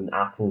time when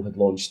Apple had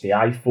launched the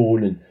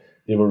iPhone, and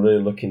they were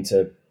really looking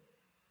to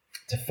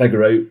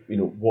figure out,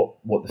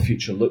 what the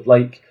future looked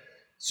like.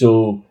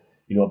 So,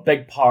 a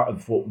big part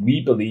of what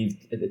we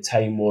believed at the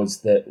time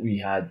was that we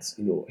had,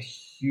 a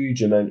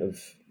huge amount of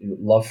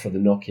love for the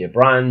Nokia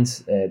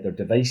brand, their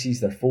devices,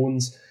 their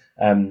phones,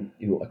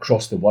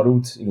 across the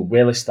world,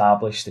 well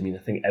established. I mean, I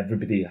think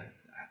everybody,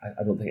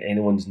 I don't think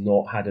anyone's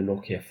not had a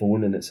Nokia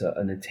phone, and it's a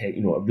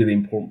really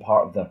important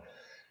part of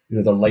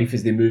their life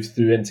as they move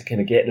through into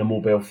kind of getting a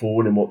mobile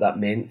phone and what that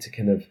meant to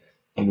kind of,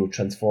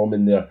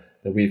 transforming their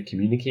way of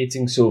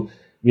communicating. So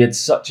we had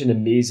such an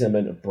amazing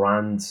amount of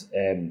brand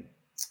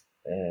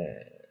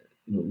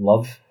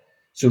love.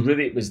 So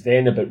really it was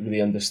then about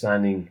really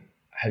understanding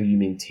how you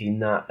maintain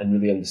that, and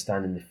really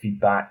understanding the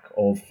feedback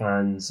of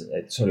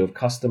of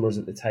customers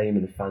at the time,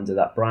 and fans of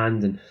that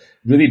brand, and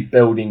really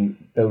building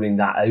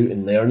that out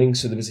and learning.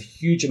 So there was a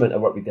huge amount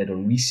of work we did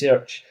on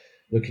research.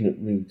 looking at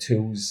real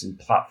tools and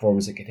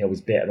platforms that could help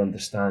us better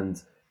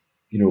understand,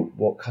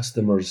 what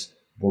customers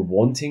were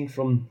wanting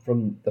from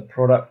the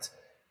product,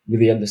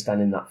 really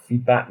understanding that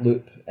feedback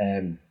loop.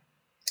 And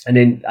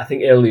then I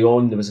think early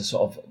on there was a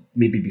sort of,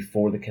 maybe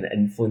before the kind of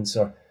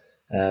influencer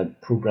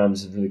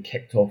programs have really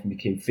kicked off and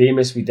became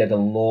famous, we did a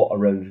lot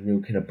around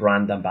real kind of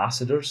brand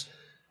ambassadors,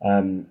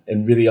 and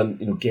really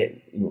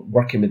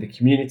working with the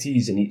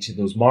communities in each of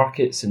those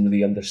markets and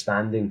really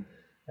understanding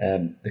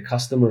the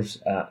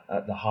customers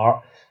at the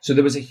heart. So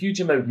there was a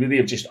huge amount really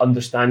of just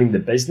understanding the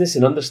business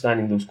and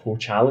understanding those core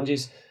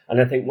challenges.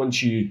 And I think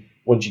once you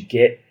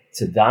get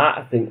to that,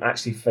 I think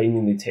actually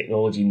finding the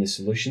technology and the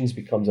solutions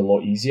becomes a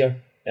lot easier.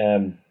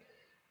 So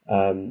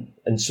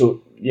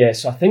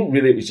I think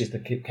really it was just a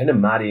kind of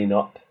marrying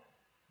up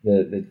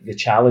the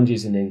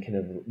challenges and then kind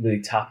of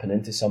really tapping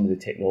into some of the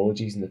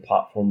technologies and the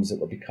platforms that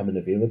were becoming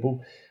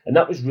available. And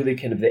that was really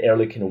kind of the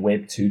early kind of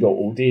Web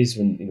 2.0 days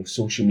when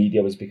social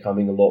media was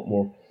becoming a lot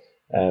more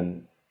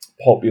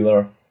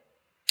popular,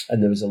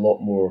 and there was a lot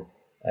more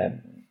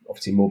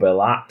obviously mobile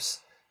apps.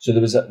 So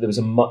there was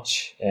a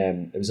much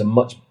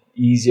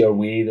easier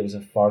way. There was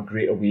a far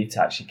greater way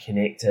to actually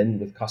connect in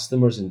with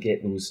customers and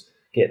get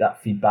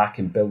that feedback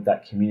and build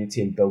that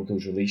community and build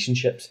those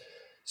relationships.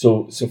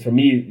 So for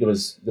me, there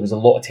was a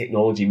lot of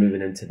technology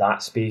moving into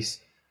that space.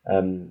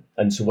 And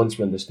so once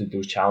we understood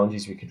those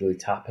challenges, we could really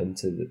tap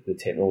into the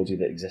technology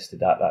that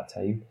existed at that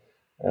time.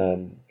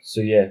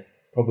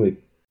 Probably.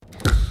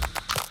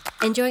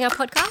 Enjoying our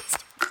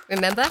podcast?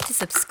 Remember to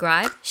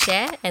subscribe,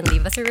 share, and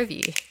leave us a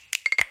review.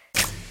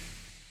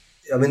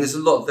 I mean, there's a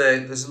lot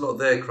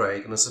there,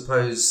 Craig. And I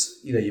suppose,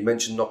 you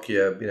mentioned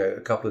Nokia,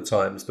 a couple of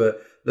times,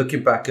 but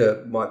looking back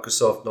at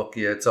Microsoft,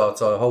 Nokia,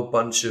 Tata, a whole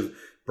bunch of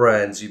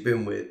brands you've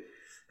been with,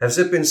 has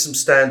there been some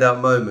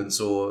standout moments,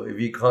 or have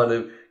you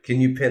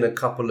can you pin a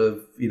couple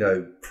of,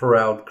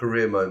 proud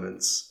career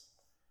moments?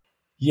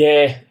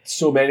 Yeah,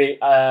 so many.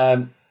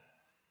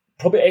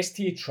 Probably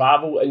STA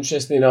Travel,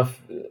 interestingly enough,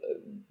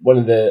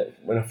 when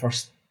I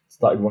first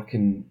started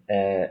working,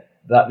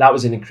 that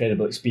was an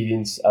incredible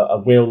experience, a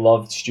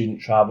well-loved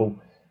student travel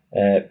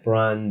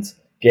brand,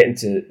 getting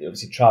to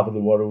obviously travel the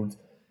world,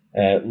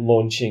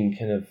 launching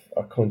kind of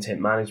our content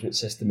management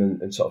system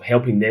and sort of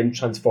helping them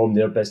transform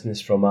their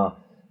business from a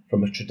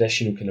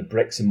traditional kind of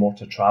bricks and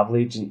mortar travel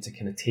agent to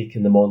kind of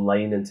taking them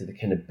online into the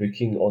kind of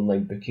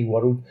online booking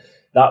world.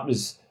 That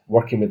was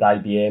working with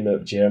IBM out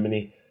of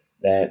Germany,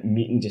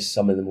 meeting just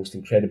some of the most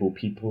incredible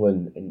people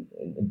and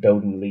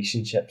building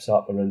relationships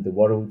up around the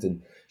world,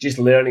 and just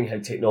learning how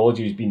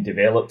technology was being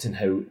developed and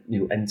how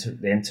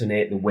the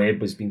internet, the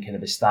web was being kind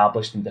of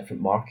established in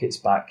different markets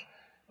back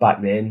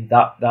then.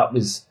 That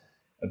was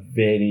a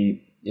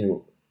very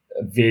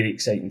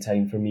exciting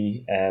time for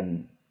me.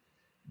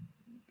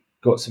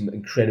 Got some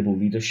incredible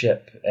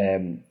leadership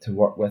to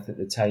work with at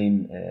the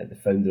time, the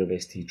founder of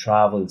STA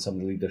Travel and some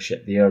of the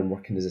leadership there, and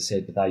working, as I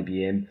said, with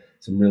IBM,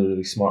 some really,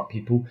 really smart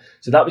people.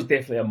 So that was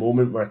definitely a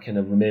moment where I kind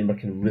of remember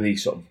kind of really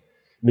sort of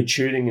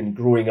maturing and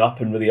growing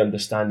up and really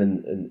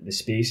understanding the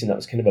space, and that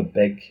was kind of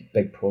a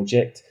big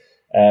project.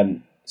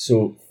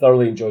 So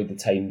thoroughly enjoyed the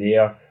time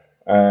there.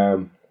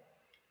 And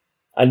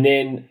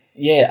then,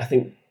 I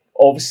think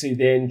obviously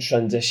then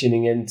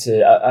transitioning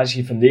into,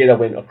 actually from there I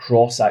went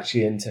across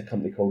actually into a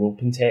company called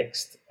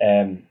OpenText,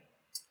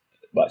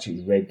 actually it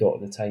was Red Dot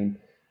at the time,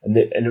 and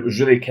it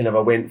was really kind of, I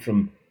went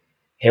from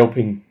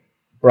helping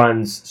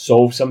brands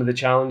solve some of the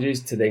challenges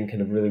to then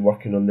kind of really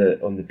working on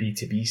the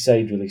B2B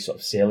side, really sort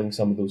of selling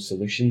some of those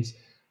solutions,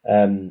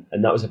 and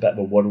that was a bit of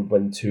a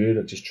whirlwind tour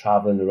of just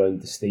traveling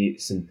around the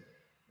States and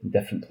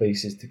different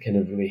places to kind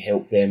of really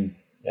help them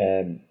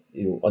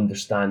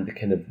understand the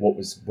kind of what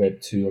was Web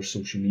 2 or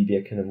social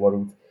media kind of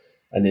world,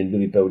 and then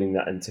really building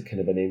that into kind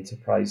of an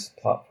enterprise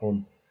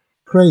platform.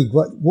 Craig,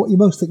 what are you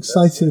most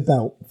excited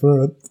about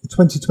for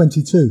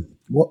 2022?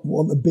 What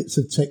are the bits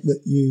of tech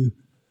that you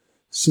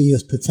see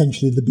as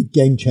potentially the big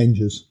game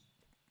changers?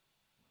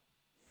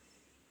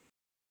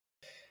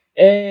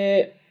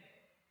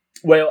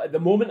 Well, at the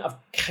moment I've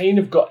kind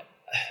of got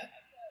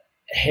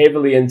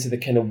heavily into the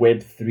kind of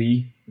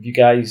Web.3. Have you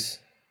guys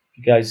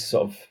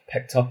sort of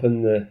picked up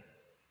in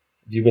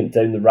have you went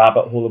down the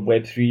rabbit hole of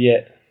Web.3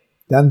 yet?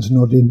 Dan's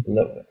nodding. A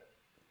little bit.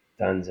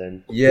 Dan's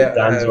in. Yeah,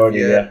 Dan's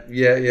already there.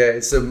 Yeah.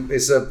 It's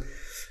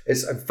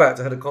in fact,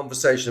 I had a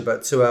conversation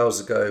about 2 hours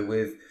ago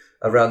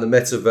around the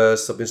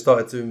Metaverse. I've been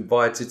started to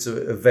invite it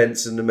to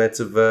events in the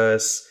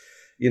Metaverse.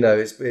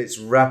 It's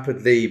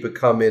rapidly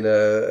becoming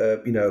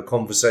a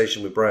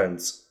conversation with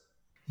brands.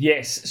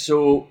 Yes,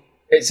 so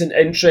it's an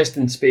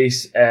interesting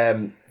space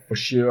for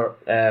sure.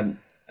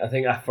 I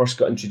think I first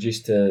got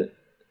introduced to,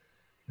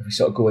 if we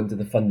sort of go into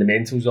the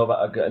fundamentals of it,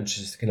 I got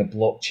introduced to kind of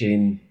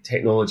blockchain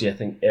technology, I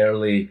think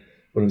early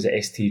when I was at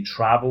STA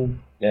Travel.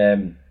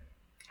 I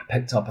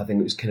picked up, I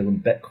think it was kind of when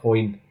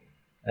Bitcoin,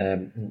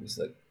 it was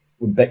like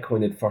when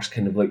Bitcoin had first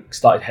kind of like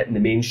started hitting the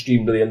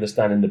mainstream, really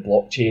understanding the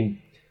blockchain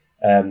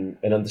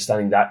and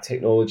understanding that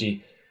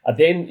technology. And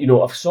then,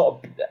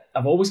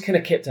 I've always kind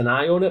of kept an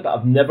eye on it, but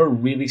I've never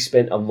really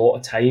spent a lot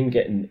of time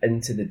getting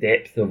into the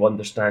depth of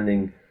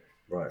understanding,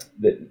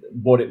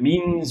 what it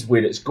means,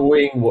 where it's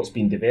going, what's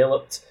been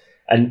developed.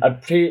 And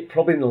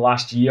probably in the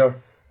last year,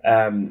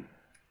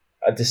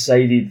 I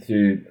decided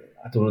through,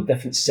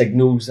 different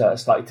signals that I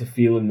started to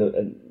feel,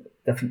 and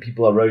different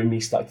people around me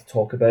started to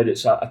talk about it.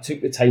 So I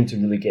took the time to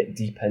really get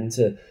deep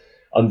into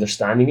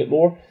understanding it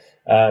more.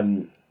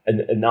 And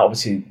that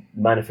obviously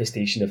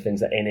manifestation of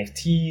things like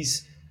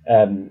NFTs,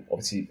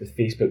 obviously with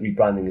Facebook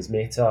rebranding as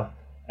Meta,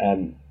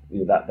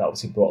 that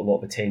obviously brought a lot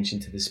of attention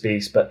to the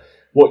space. But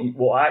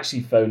what I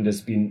actually found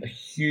has been a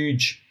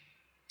huge,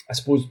 I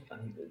suppose,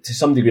 to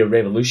some degree, a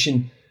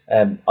revolution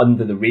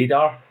under the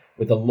radar,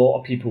 with a lot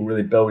of people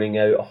really building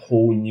out a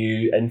whole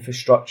new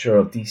infrastructure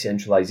of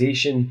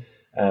decentralization,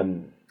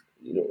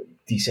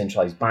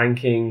 decentralized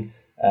banking,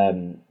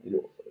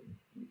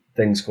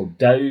 things called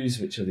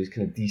DAOs, which are these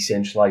kind of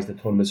decentralized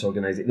autonomous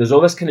organizations. There's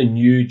all this kind of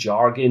new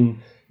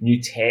jargon,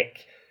 new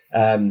tech,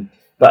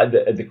 but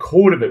at the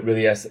core of it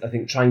really is, I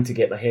think, trying to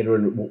get my head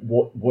around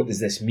what does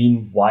this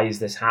mean? Why is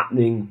this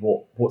happening?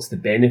 What's the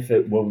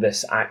benefit? Will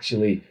this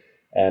actually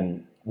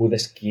will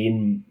this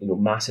gain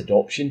mass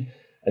adoption?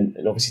 And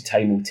obviously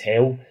time will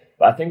tell.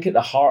 But I think at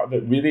the heart of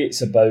it, really,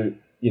 it's about,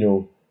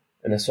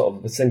 and I sort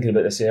of was thinking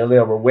about this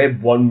earlier, where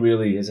Web 1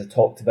 really, as I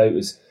talked about,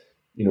 is,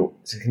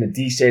 it's a kind of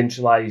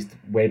decentralized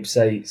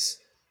websites,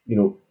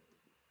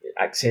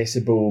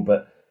 accessible,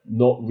 but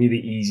not really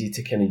easy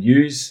to kind of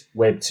use.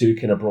 Web 2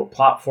 kind of brought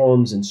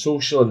platforms and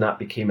social, and that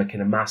became a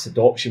kind of mass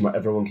adoption where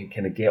everyone could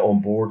kind of get on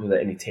board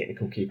without any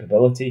technical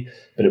capability.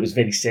 But it was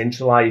very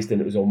centralized, and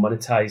it was all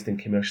monetized and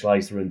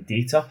commercialized around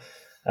data.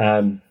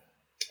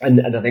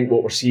 And I think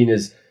what we're seeing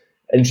is,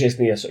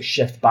 interestingly, a sort of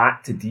shift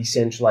back to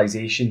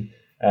decentralization,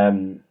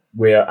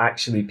 where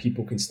actually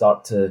people can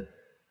start to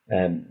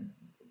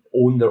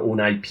own their own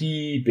IP,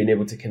 being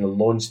able to kind of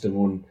launch their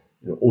own,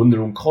 own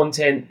their own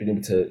content, being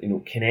able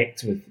to,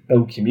 connect with,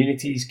 build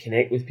communities,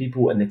 connect with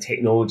people, and the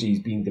technology is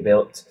being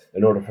developed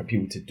in order for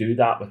people to do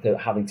that without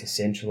having to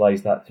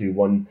centralize that through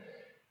one,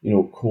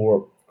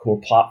 core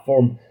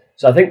platform.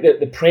 So I think that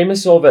the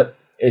premise of it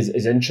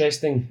is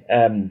interesting,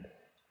 and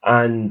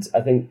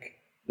I think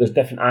there's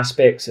different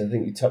aspects. I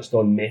think you touched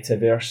on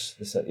Metaverse.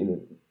 This,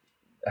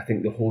 I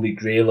think the holy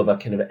grail of a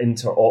kind of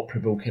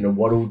interoperable kind of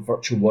world,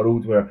 virtual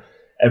world, where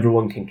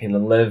everyone can kind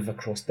of live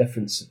across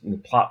different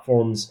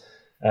platforms,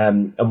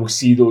 and we'll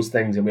see those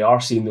things, and we are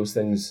seeing those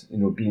things,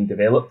 being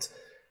developed.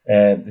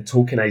 The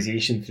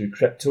tokenization through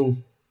crypto,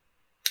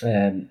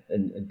 and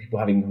people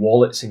having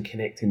wallets and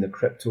connecting their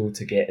crypto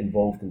to get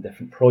involved in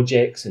different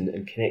projects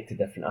and connect to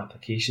different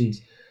applications.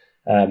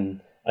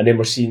 And then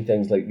we're seeing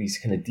things like these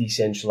kind of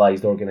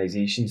decentralized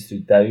organizations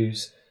through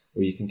DAOs,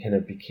 where you can kind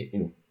of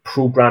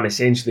program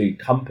essentially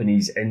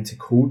companies into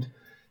code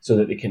so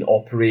that they can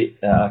operate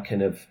a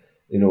kind of,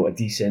 a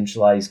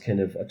decentralized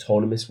kind of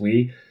autonomous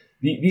way.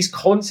 These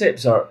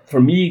concepts are, for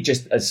me,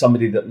 just as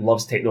somebody that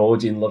loves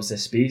technology and loves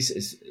this space,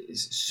 is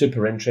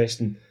super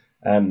interesting.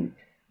 The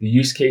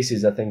use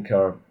cases, I think,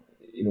 are,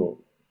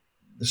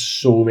 there's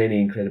so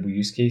many incredible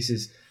use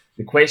cases.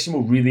 The question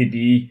will really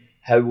be,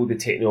 how will the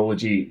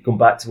technology, going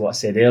back to what I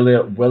said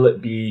earlier, will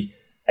it be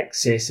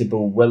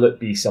accessible? Will it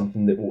be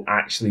something that will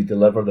actually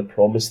deliver the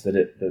promise that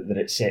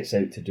it sets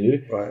out to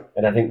do? Right.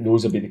 And I think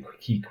those will be the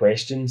key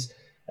questions.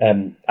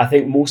 I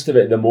think most of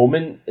it at the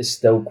moment is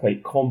still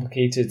quite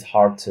complicated,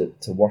 hard to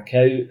work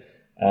out.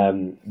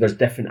 There's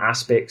different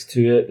aspects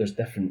to it. There's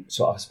different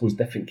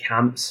different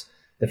camps,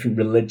 different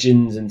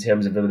religions in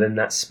terms of within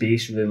that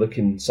space, really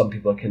looking, some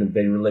people are kind of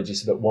very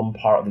religious about one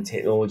part of the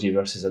technology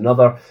versus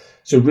another.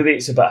 So really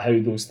it's about how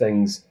those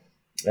things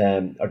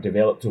are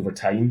developed over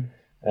time.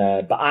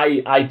 But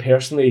I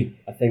personally,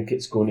 I think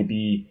it's going to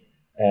be,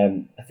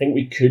 I think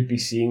we could be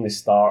seeing the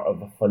start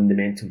of a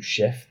fundamental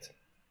shift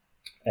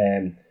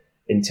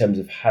in terms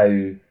of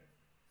how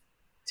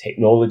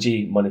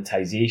technology,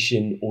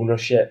 monetization,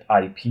 ownership,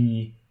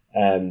 IP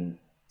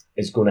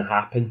is going to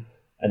happen.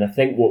 And I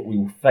think what we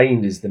will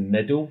find is the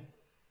middle.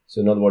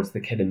 So in other words, the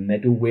kind of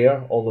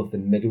middleware, all of the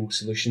middle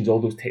solutions, all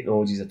those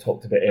technologies I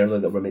talked about earlier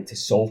that were meant to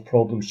solve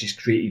problems,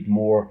 just created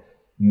more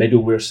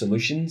middleware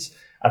solutions.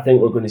 I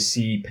think we're going to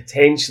see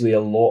potentially a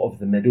lot of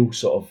the middle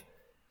sort of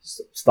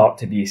start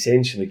to be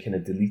essentially kind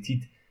of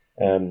deleted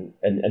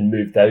and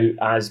moved out,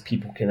 as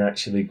people can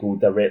actually go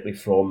directly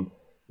from,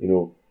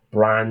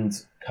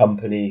 brand,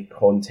 company,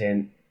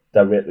 content,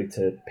 directly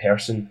to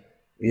person.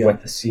 Yeah.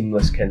 With a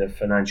seamless kind of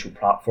financial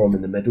platform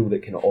in the middle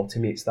that kind of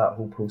automates that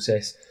whole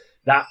process.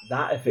 That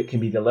if it can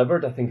be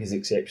delivered, I think is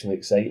exceptionally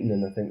exciting,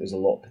 and I think there's a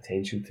lot of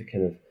potential to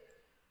kind of,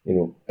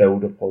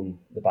 build upon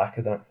the back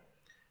of that.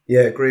 Yeah,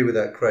 agree with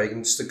that, Craig.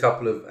 And just a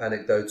couple of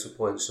anecdotal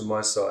points from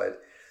my side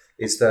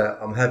is that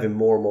I'm having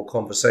more and more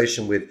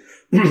conversation with,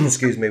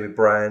 with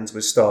brands,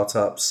 with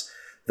startups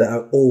that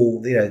are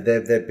all,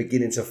 they're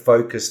beginning to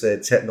focus their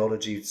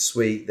technology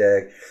suite,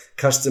 their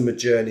customer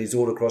journeys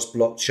all across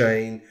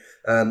blockchain.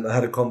 I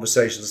had a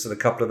conversation just a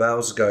couple of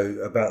hours ago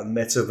about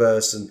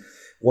Metaverse and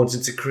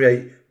wanting to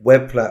create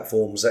web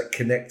platforms that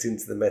connect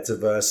into the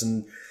Metaverse.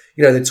 And,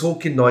 they're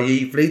talking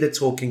naively, they're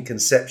talking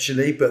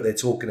conceptually, but they're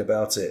talking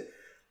about it.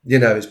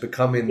 It's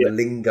becoming the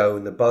lingo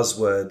and the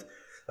buzzword.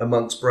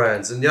 amongst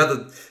brands. And the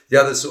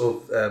other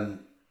sort of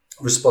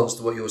response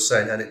to what you're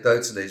saying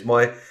anecdotally is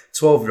my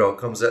 12-year-old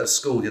comes out of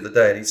school the other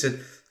day and he said,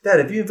 "Dad,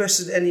 have you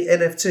invested in any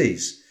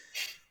NFTs?"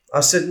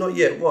 I said, "Not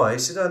yet. Why?" He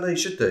said, "Oh, no, you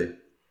should do."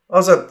 I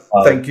was like,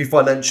 "Thank you,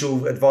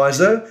 financial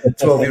advisor,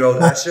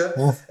 12-year-old Asher."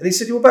 And he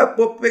said, "What about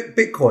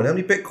Bitcoin? How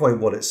many Bitcoin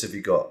wallets have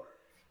you got?"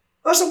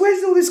 I was like, "Where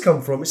did all this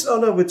come from?" He said, "Oh,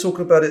 no, we're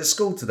talking about it at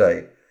school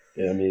today."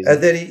 Yeah, amazing.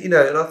 And then he, and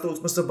I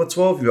thought, must have my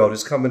 12-year-old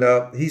is coming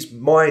up. His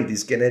mind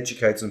is getting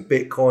educated on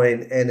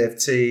Bitcoin,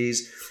 NFTs,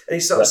 and he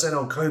starts saying,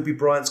 "Oh, Kobe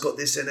Bryant's got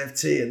this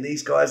NFT, and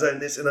these guys own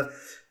this," and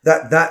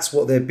that's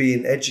what they're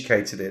being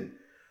educated in.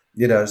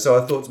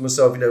 So I thought to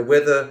myself,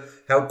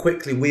 how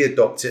quickly we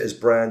adopt it as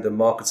brand and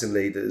marketing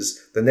leaders,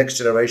 the next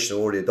generation are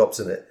already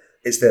adopting it.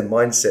 It's their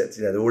mindset.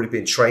 They're already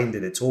being trained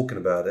in it, talking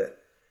about it.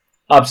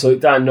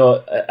 Absolutely, Dan.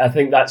 No, I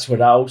think that's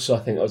where I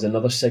think it was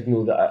another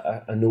signal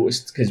that I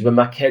noticed, because when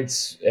my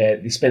kids,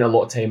 they spent a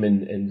lot of time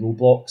in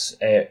Roblox.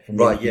 From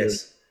right,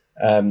 yes.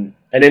 And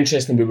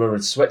interestingly, we were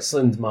in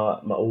Switzerland. My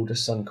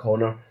oldest son,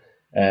 Connor,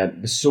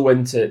 was so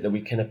into it that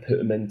we kind of put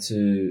him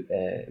into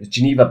it was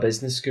Geneva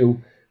Business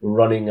School. We were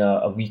running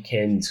a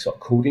weekend sort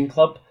of coding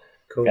club.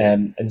 Cool.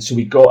 And so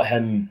we got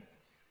him.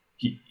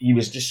 He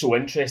was just so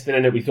interested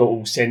in it. We thought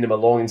we'll send him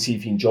along and see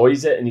if he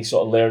enjoys it. And he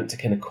sort of learned to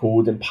kind of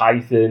code in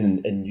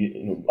Python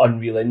and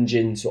Unreal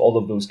Engine, so all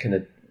of those kind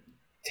of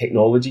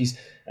technologies.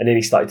 And then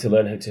he started to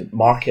learn how to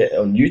market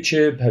on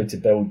YouTube, how to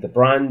build the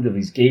brand of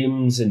his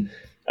games. And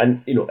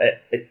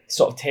at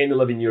sort of 10,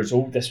 11 years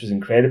old, this was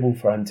incredible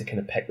for him to kind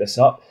of pick this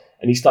up.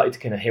 And he started to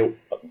kind of help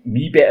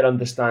me better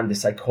understand the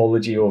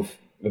psychology of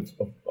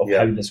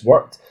how this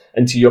worked.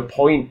 And to your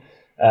point,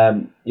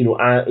 even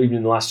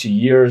in the last few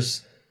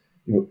years,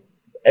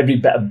 every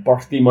bit of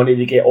birthday money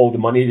they get, all the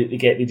money that they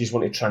get, they just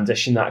want to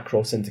transition that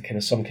across into kind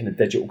of some kind of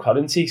digital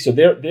currency. So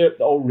they're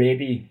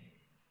already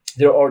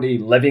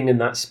living in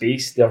that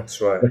space. Their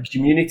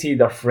community,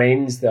 their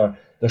friends, their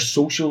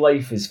social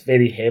life is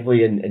very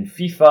heavily in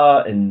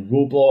FIFA, in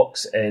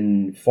Roblox,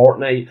 in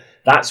Fortnite.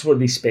 That's where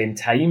they spend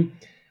time.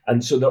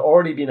 And so they're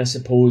already being, I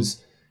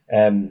suppose,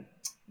 they're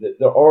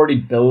already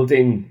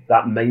building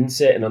that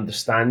mindset and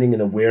understanding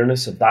and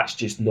awareness of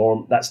that's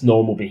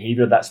normal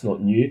behavior, that's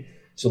not new.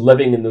 So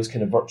living in those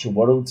kind of virtual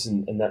worlds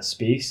in that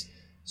space.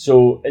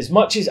 So as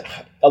much as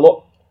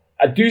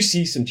I do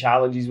see some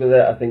challenges with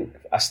it. I think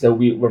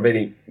we're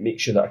very make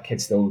sure that our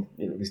kids still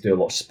they do a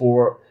lot of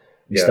sport.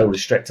 We still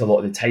restrict a lot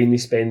of the time they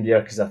spend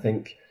there, because I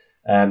think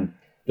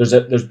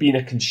there's been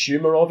a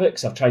consumer of it.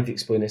 Because I've tried to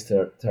explain this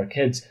to our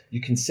kids.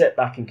 You can sit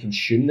back and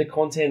consume the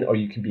content, or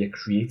you can be a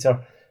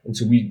creator. And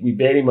so we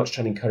very much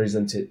try to encourage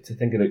them to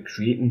think about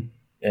creating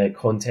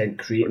content,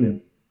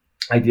 creating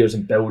ideas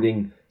and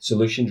building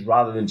solutions,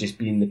 rather than just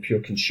being the pure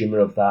consumer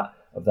of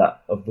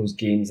those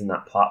games and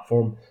that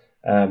platform.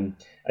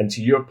 And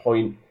to your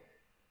point,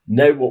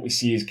 now what we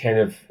see is kind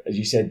of, as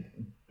you said,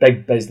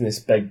 big business,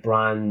 big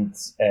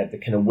brands, the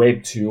kind of Web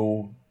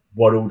 2.0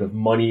 world of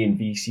money and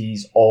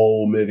VCs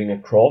all moving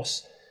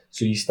across.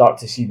 So you start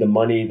to see the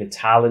money, the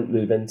talent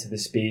move into the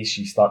space.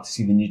 You start to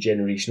see the new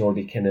generation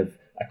already kind of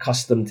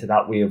accustomed to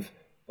that way of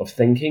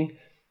thinking.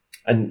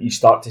 And you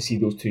start to see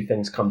those two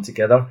things come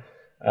together.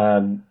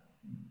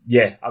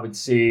 I would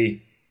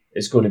say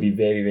it's going to be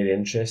very, very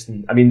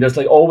interesting. I mean, there's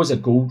like always a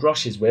gold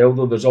rush as well,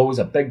 though. There's always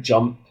a big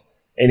jump.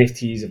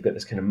 NFTs have got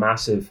this kind of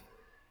massive,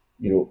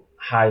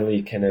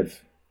 highly kind of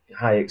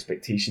high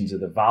expectations of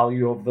the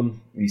value of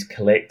them. These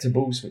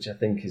collectibles, which I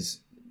think is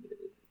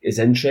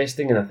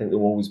interesting, and I think there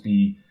will always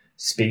be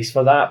space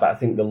for that. But I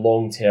think the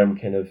long-term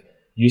kind of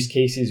use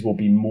cases will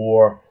be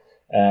more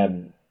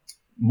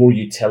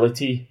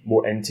utility,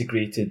 more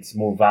integrated,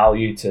 more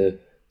value to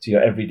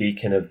your everyday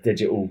kind of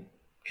digital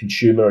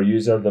consumer or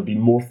user. There'll be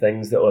more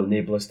things that will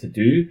enable us to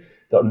do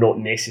that are not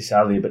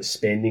necessarily about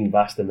spending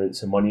vast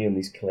amounts of money on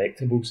these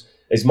collectibles.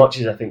 As much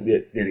as I think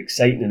they're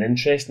exciting and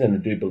interesting, and I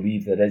do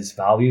believe there is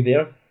value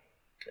there,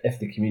 if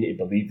the community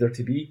believe there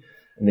to be,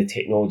 and the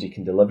technology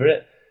can deliver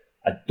it,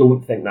 I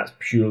don't think that's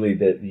purely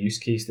the use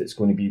case that's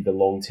going to be the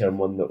long-term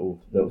one that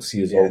will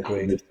see us all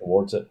move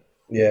towards it.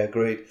 Yeah,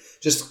 agreed.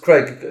 Just,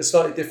 Craig, a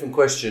slightly different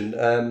question.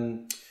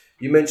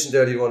 You mentioned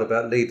earlier on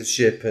about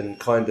leadership and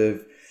kind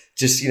of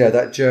just,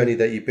 that journey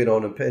that you've been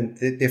on and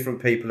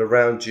different people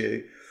around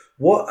you.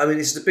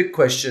 This is a big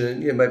question,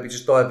 and maybe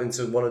just dive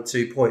into one or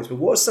 2 points, but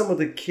what are some of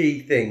the key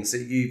things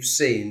that you've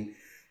seen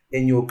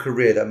in your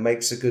career that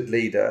makes a good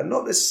leader? And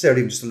not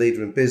necessarily just a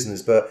leader in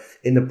business, but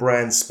in the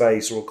brand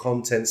space or a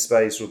content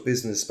space or a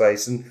business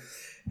space. And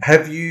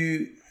have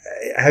you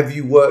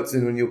worked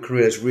in your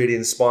career that's really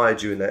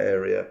inspired you in that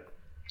area?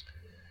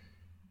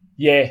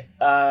 Yeah,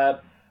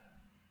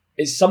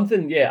 it's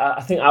something,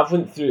 I think I've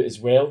went through it as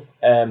well.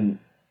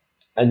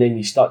 And then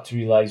you start to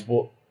realise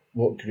what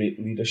great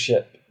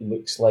leadership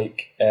looks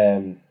like.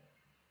 And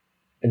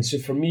so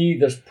for me,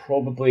 there's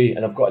probably,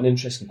 and I've got an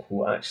interesting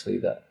quote actually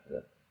that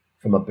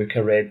from a book I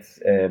read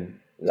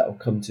that I'll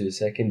come to in a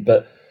second.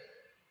 But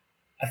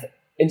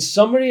in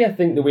summary, I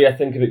think the way I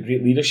think about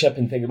great leadership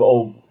and think about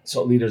all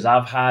sort of leaders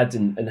I've had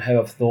and how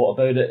I've thought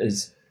about it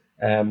is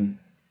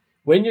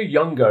when you're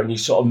younger and you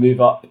sort of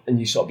move up and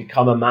you sort of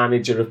become a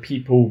manager of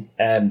people,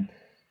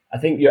 I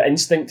think your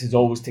instinct is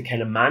always to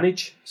kind of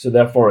manage. So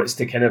therefore it's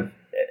to kind of,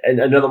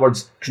 in other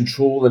words,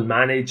 control and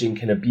manage and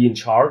kind of be in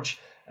charge.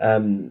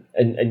 And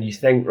you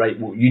think, right,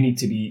 well, you need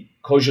to be,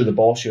 because you're the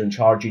boss, you're in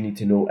charge, you need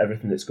to know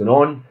everything that's going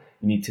on.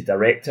 You need to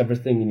direct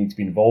everything. You need to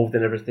be involved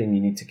in everything.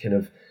 You need to kind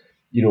of,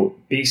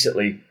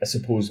 basically, I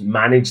suppose,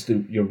 manage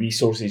your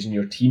resources and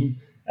your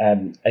team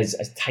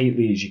as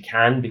tightly as you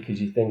can,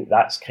 because you think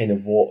that's kind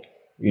of what,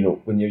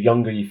 when you're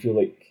younger, you feel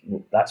like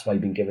that's why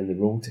you've been given the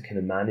role to kind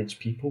of manage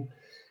people.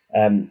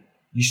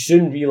 You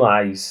soon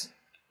realise,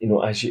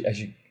 as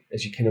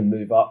you kind of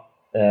move up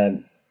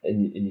and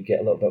you get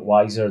a little bit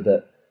wiser,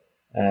 that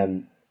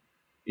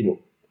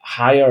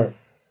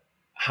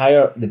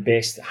hire the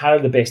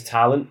best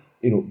talent,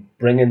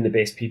 bring in the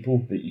best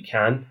people that you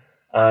can,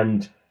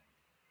 and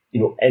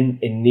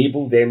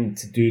enable them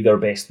to do their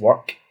best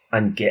work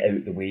and get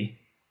out the way.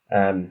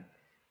 And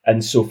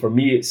so for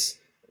me, it's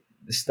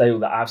the style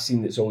that I've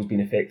seen that's always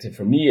been effective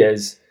for me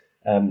is,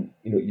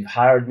 you've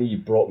hired me,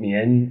 you've brought me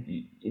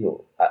in,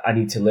 I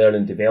need to learn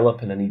and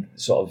develop, and I need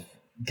sort of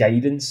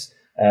guidance,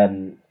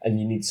 and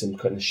you need some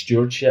kind of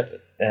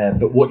stewardship.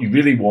 But what you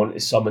really want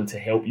is someone to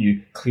help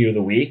you clear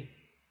the way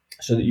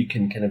so that you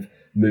can kind of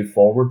move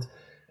forward.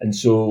 And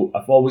so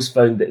I've always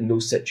found that in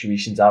those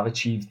situations I've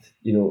achieved,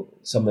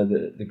 some of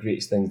the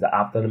greatest things that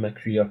I've done in my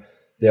career.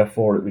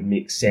 Therefore, it would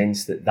make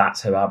sense that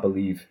that's how I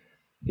believe,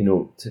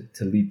 to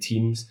lead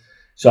teams.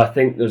 So I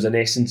think there's an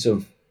essence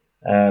of,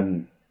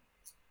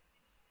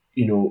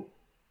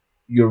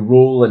 your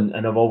role,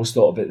 and I've always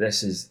thought about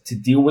this, is to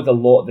deal with a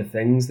lot of the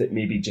things that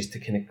maybe just to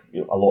kind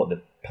of, a lot of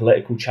the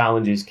political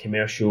challenges,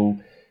 commercial,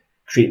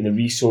 creating the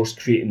resource,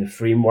 creating the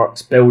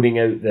frameworks, building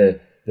out the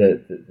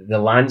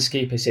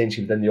landscape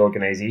essentially within the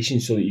organisation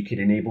so that you could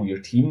enable your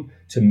team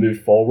to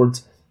move forward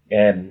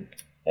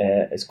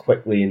as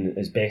quickly and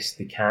as best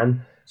they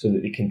can so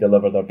that they can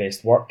deliver their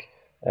best work.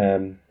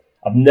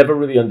 I've never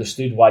really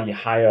understood why you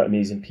hire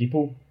amazing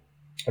people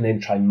and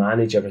then try and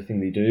manage everything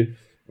they do.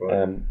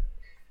 Right.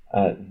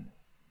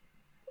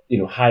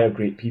 Hire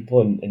great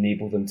people and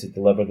enable them to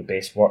deliver the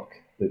best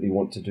work that they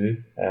want to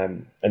do.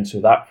 And so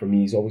that for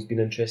me has always been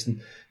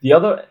interesting. The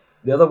other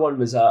one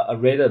was I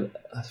read a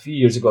few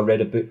years ago. I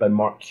read a book by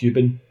Mark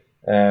Cuban,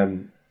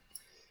 and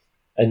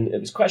it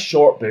was quite a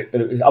short book,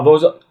 but I've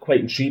always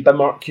quite intrigued by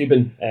Mark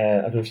Cuban.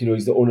 I don't know if you know,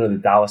 he's the owner of the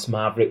Dallas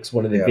Mavericks,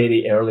 one of the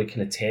very early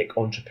kind of tech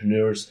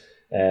entrepreneurs,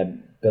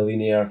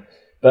 billionaire.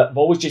 But I've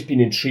always just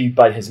been intrigued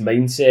by his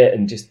mindset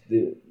and just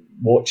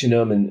watching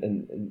him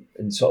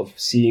and sort of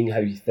seeing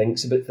how he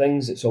thinks about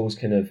things. It's always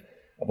kind of,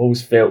 I've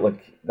always felt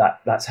like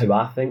that's how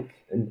I think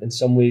in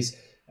some ways.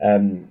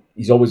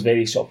 He's always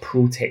very sort of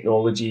pro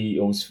technology. He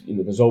always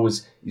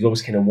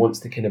kind of wants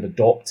to kind of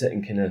adopt it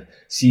and kind of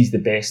sees the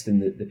best in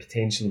the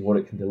potential of what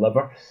it can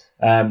deliver.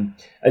 And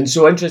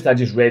so interesting, I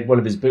just read one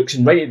of his books,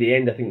 and right at the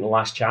end, I think the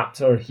last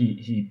chapter,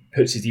 he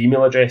puts his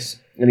email address,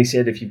 and he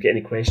said, if you've got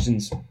any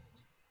questions,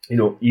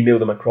 email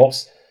them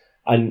across.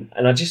 And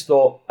I just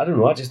thought,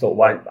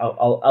 why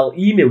I'll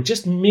email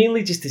just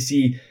mainly just to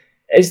see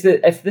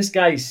if this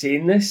guy is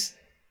saying this,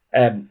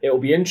 it'll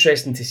be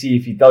interesting to see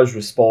if he does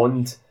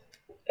respond.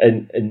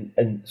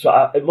 And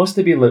so it must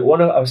have been like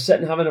I was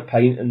sitting having a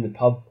pint in the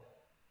pub,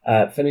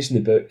 finishing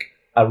the book.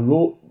 I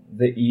wrote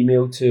the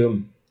email to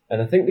him,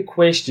 and I think the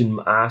question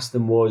I asked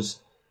him was,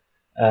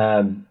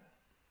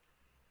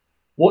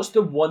 what's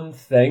the one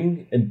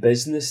thing in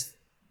business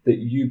that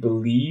you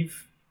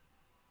believe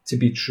to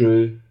be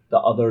true that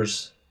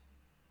others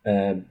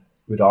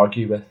would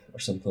argue with, or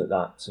something like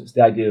that? So it's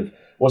the idea of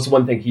what's the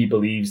one thing he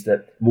believes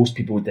that most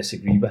people would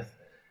disagree with.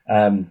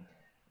 And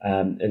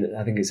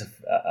I think it's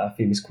a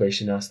famous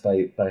question asked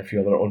by a few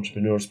other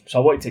entrepreneurs. So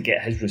I wanted to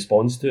get his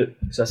response to it.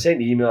 So I sent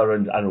the email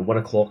around, 1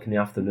 o'clock in the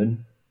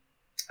afternoon.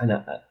 And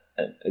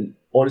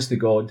honest to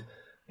God,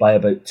 by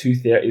about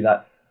 2:30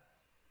 that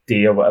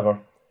day or whatever,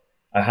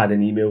 I had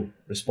an email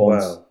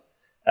response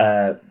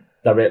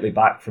directly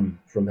back from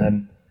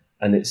him.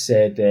 And it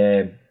said,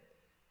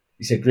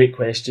 he said, great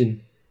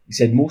question. He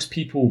said, most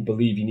people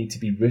believe you need to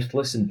be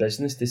ruthless in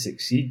business to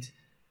succeed.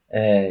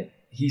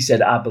 He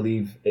said, I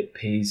believe it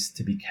pays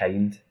to be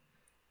kind,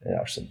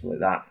 or something like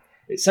that.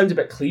 It sounds a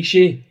bit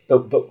cliche,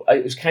 but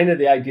it was kind of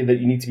the idea that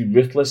you need to be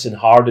ruthless and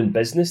hard in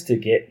business to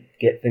get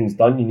things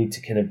done. You need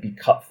to kind of be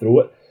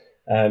cutthroat,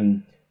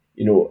 and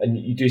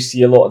you do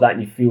see a lot of that,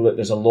 and you feel that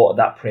there's a lot of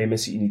that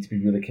premise that you need to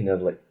be really kind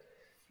of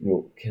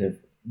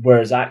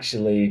whereas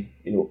actually,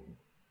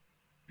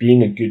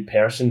 being a good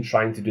person,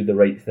 trying to do the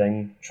right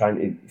thing,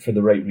 for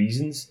the right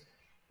reasons,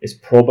 is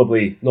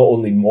probably not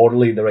only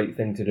morally the right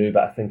thing to do,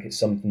 but I think it's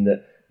something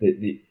that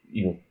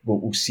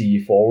will see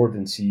you forward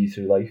and see you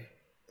through life.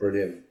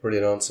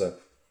 Brilliant answer.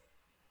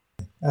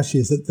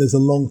 Actually, there's a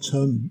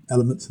long-term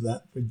element to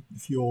that.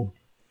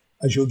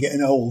 As you're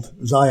getting old,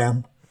 as I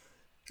am,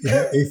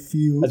 if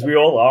you, as we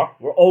all are,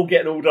 we're all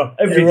getting older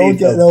every day. We're all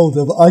getting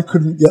older, but I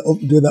couldn't get up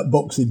and do that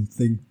boxing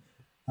thing.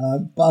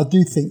 But I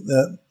do think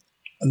that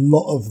a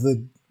lot of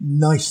the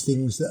nice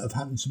things that have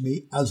happened to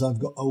me as I've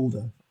got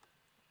older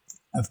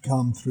have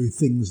come through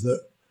things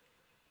that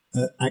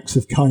acts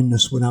of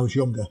kindness when I was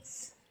younger,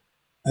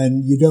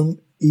 and you don't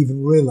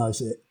even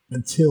realise it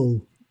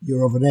until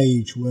you're of an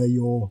age where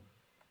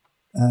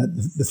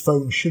the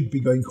phone should be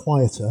going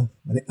quieter,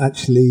 and it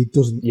actually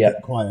doesn't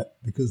get quiet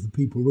because the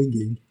people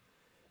ringing,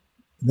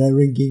 they're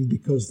ringing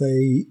because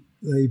they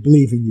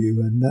believe in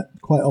you, and that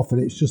quite often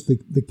it's just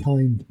the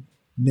kind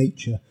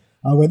nature.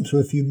 I went through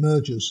a few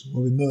mergers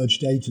where we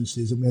merged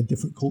agencies and we had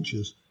different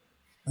cultures,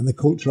 and the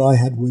culture I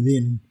had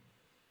within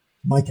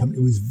my company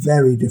was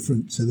very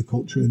different to the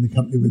culture in the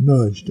company we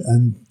merged,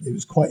 and it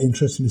was quite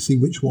interesting to see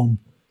which one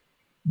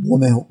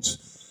won out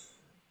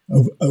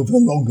over the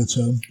longer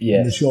term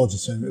and the shorter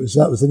term.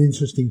 That was an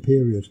interesting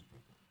period.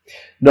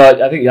 No,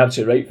 I think you're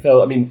absolutely right,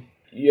 Phil. I mean,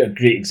 you're a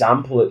great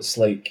example. It's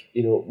like,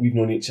 we've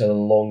known each other a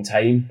long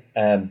time,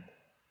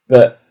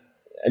 but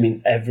I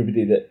mean,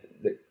 everybody that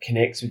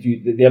connects with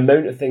you, the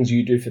amount of things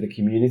you do for the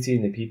community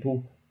and the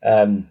people,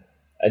 and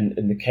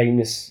the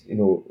kindness,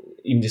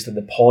 even just in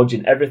the pod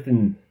and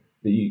everything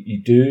that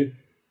you do,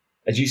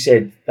 as you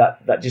said,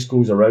 that just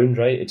goes around,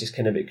 right? It just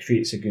it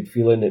creates a good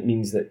feeling. It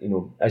means that,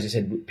 as I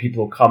said,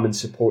 people will come and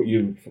support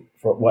you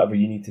for whatever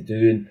you need to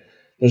do. And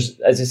there's,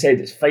 as I said,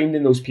 it's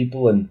finding those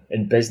people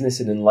in business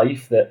and in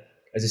life that,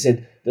 as I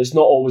said, there's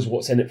not always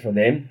what's in it for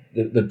them.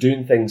 They're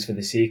doing things for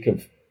the sake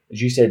of,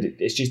 as you said,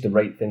 it's just the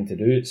right thing to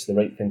do. It's the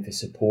right thing to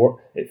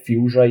support. It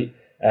feels right.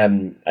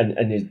 And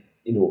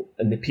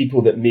the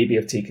people that maybe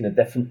have taken a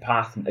different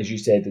path, as you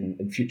said,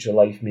 in future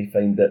life may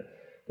find that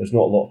there's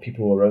not a lot of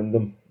people around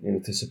them,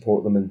 to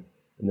support them in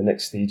the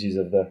next stages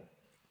of their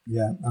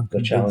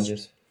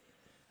challenges.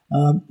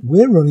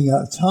 We're running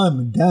out of time,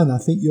 and Dan, I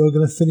think you're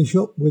going to finish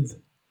up with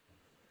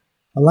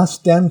a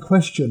last Dan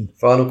question.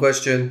 Final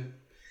question,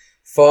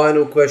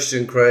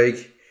 Craig,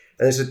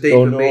 and it's a deep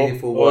and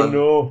meaningful one.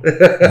 Oh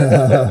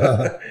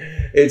no!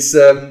 It's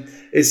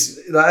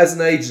like, as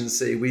an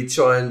agency, we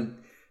try and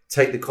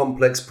take the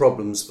complex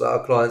problems that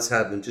our clients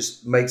have and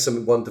just make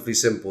something wonderfully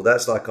simple.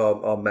 That's like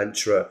our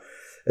mantra.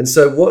 And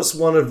so what's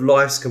one of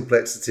life's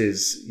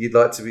complexities you'd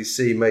like to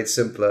see made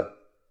simpler?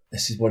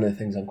 This is one of the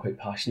things I'm quite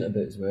passionate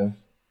about as well.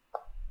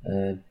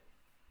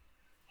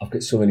 I've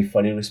got so many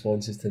funny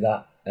responses to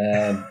that.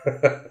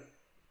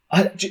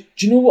 Do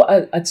you know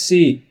what I'd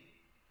say?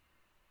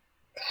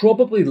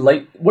 Probably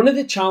like one of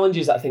the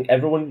challenges that I think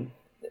everyone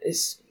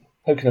is,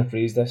 how can I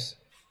phrase this?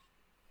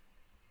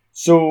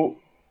 So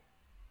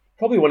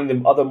probably one of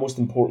the other most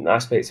important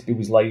aspects of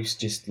people's lives,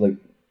 just like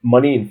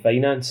money and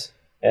finance,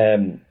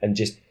 and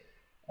just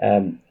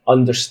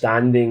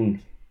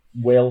understanding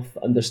wealth,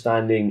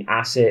 understanding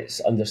assets,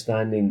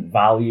 understanding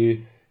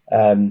value,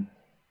 and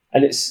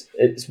it's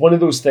one of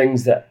those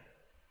things that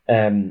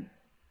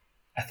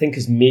I think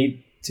is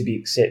made to be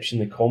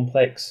exceptionally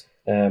complex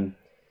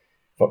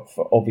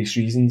for obvious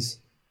reasons,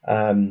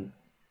 and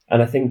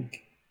I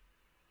think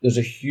there's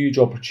a huge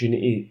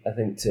opportunity, I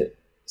think, to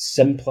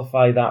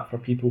simplify that for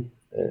people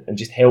and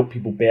just help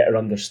people better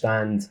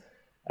understand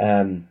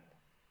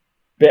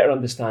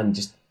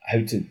just how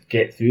to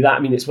get through that. I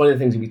mean, it's one of the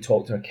things that we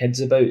talk to our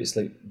kids about. It's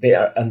like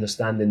better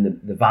understanding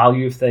the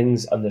value of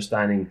things,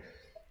 understanding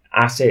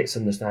assets,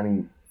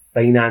 understanding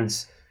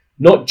finance,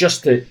 not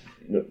just to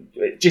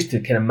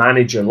kind of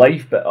manage your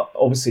life, but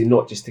obviously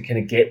not just to kind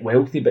of get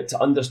wealthy, but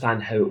to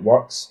understand how it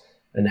works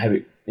and how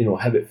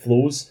it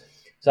flows.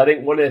 So I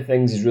think one of the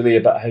things is really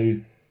about how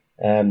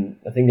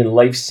I think in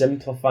life,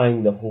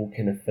 simplifying the whole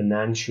kind of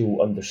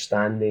financial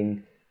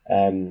understanding,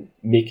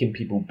 making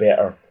people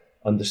better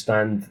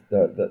understand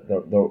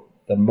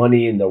their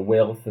money and their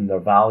wealth and their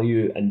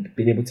value, and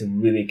being able to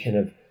really kind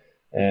of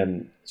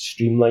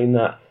streamline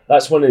that.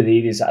 That's one of the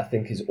areas that I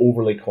think is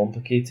overly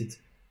complicated.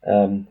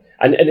 And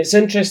it's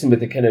interesting with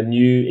the kind of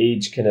new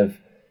age kind of,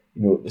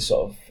 the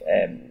sort of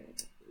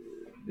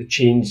the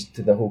change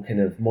to the whole kind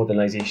of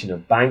modernization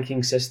of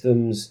banking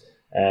systems,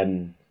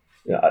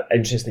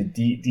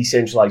 interestingly,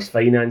 decentralized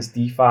finance,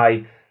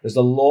 DeFi. There's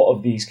a lot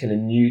of these kind of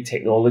new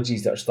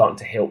technologies that are starting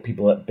to help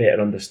people better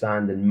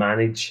understand and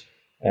manage,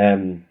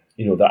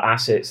 their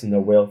assets and their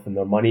wealth and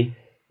their money,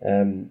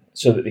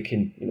 so that they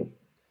can,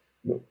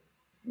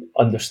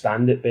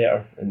 understand it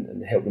better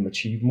and help them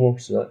achieve more.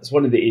 So that's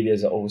one of the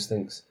areas I always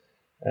think's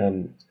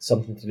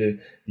something to do.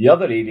 The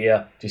other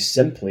area, just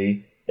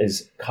simply,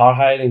 is car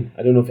hiring.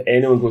 I don't know if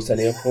anyone goes to an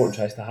airport and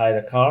tries to hire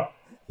a car.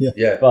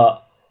 Yeah.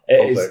 But it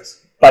complex.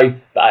 Is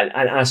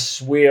and I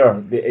swear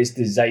that it's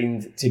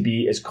designed to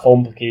be as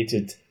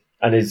complicated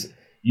and as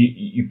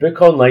you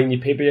book online, you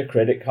pay by your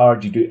credit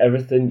card, you do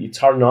everything, you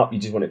turn up, you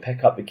just want to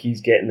pick up the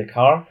keys, get in the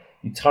car,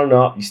 you turn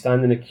up, you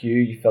stand in a queue,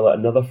 you fill out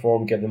another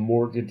form, give them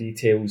more of your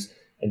details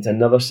into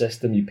another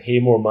system, you pay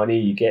more money,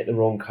 you get the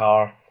wrong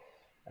car.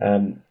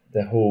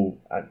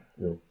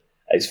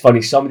 It's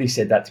funny, somebody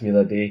said that to me the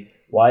other day.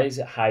 Why is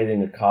it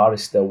hiring a car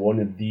is still one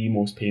of the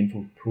most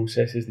painful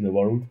processes in the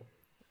world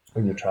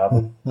when you're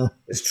traveling?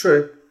 It's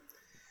true.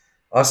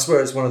 I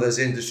swear it's one of those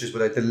industries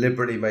where they're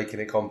deliberately making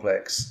it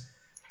complex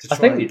to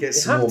try and get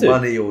some more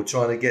money, or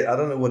trying to get, I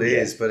don't know what it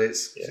is, but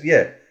it's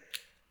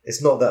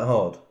not that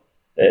hard.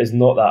 It is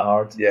not that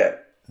hard. Yeah.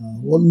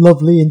 What a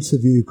lovely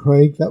interview,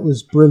 Craig. That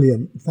was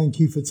brilliant. Thank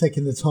you for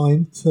taking the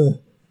time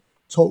to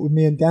talk with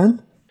me and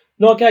Dan.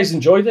 No, guys,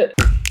 enjoyed it.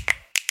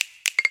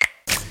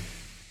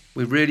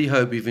 We really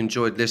hope you've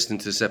enjoyed listening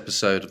to this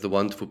episode of the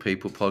Wonderful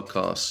People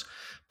podcast.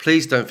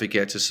 Please don't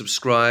forget to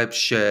subscribe,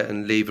 share,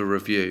 and leave a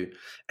review,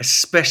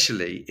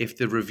 especially if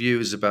the review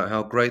is about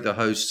how great the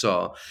hosts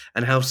are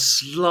and how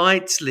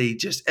slightly,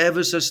 just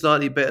ever so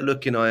slightly better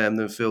looking I am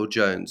than Phil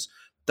Jones.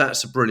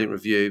 That's a brilliant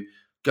review.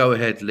 Go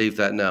ahead, leave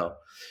that now.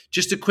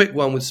 Just a quick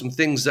one with some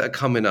things that are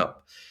coming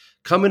up.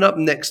 Coming up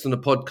next on the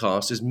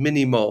podcast is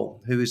Minnie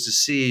Mole, who is the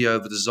CEO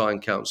of the Design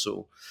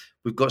Council.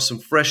 We've got some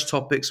fresh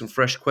topics and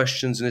fresh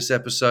questions in this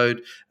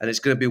episode, and it's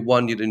going to be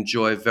one you'll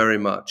enjoy very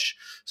much.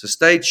 So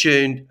stay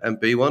tuned and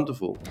be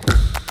wonderful.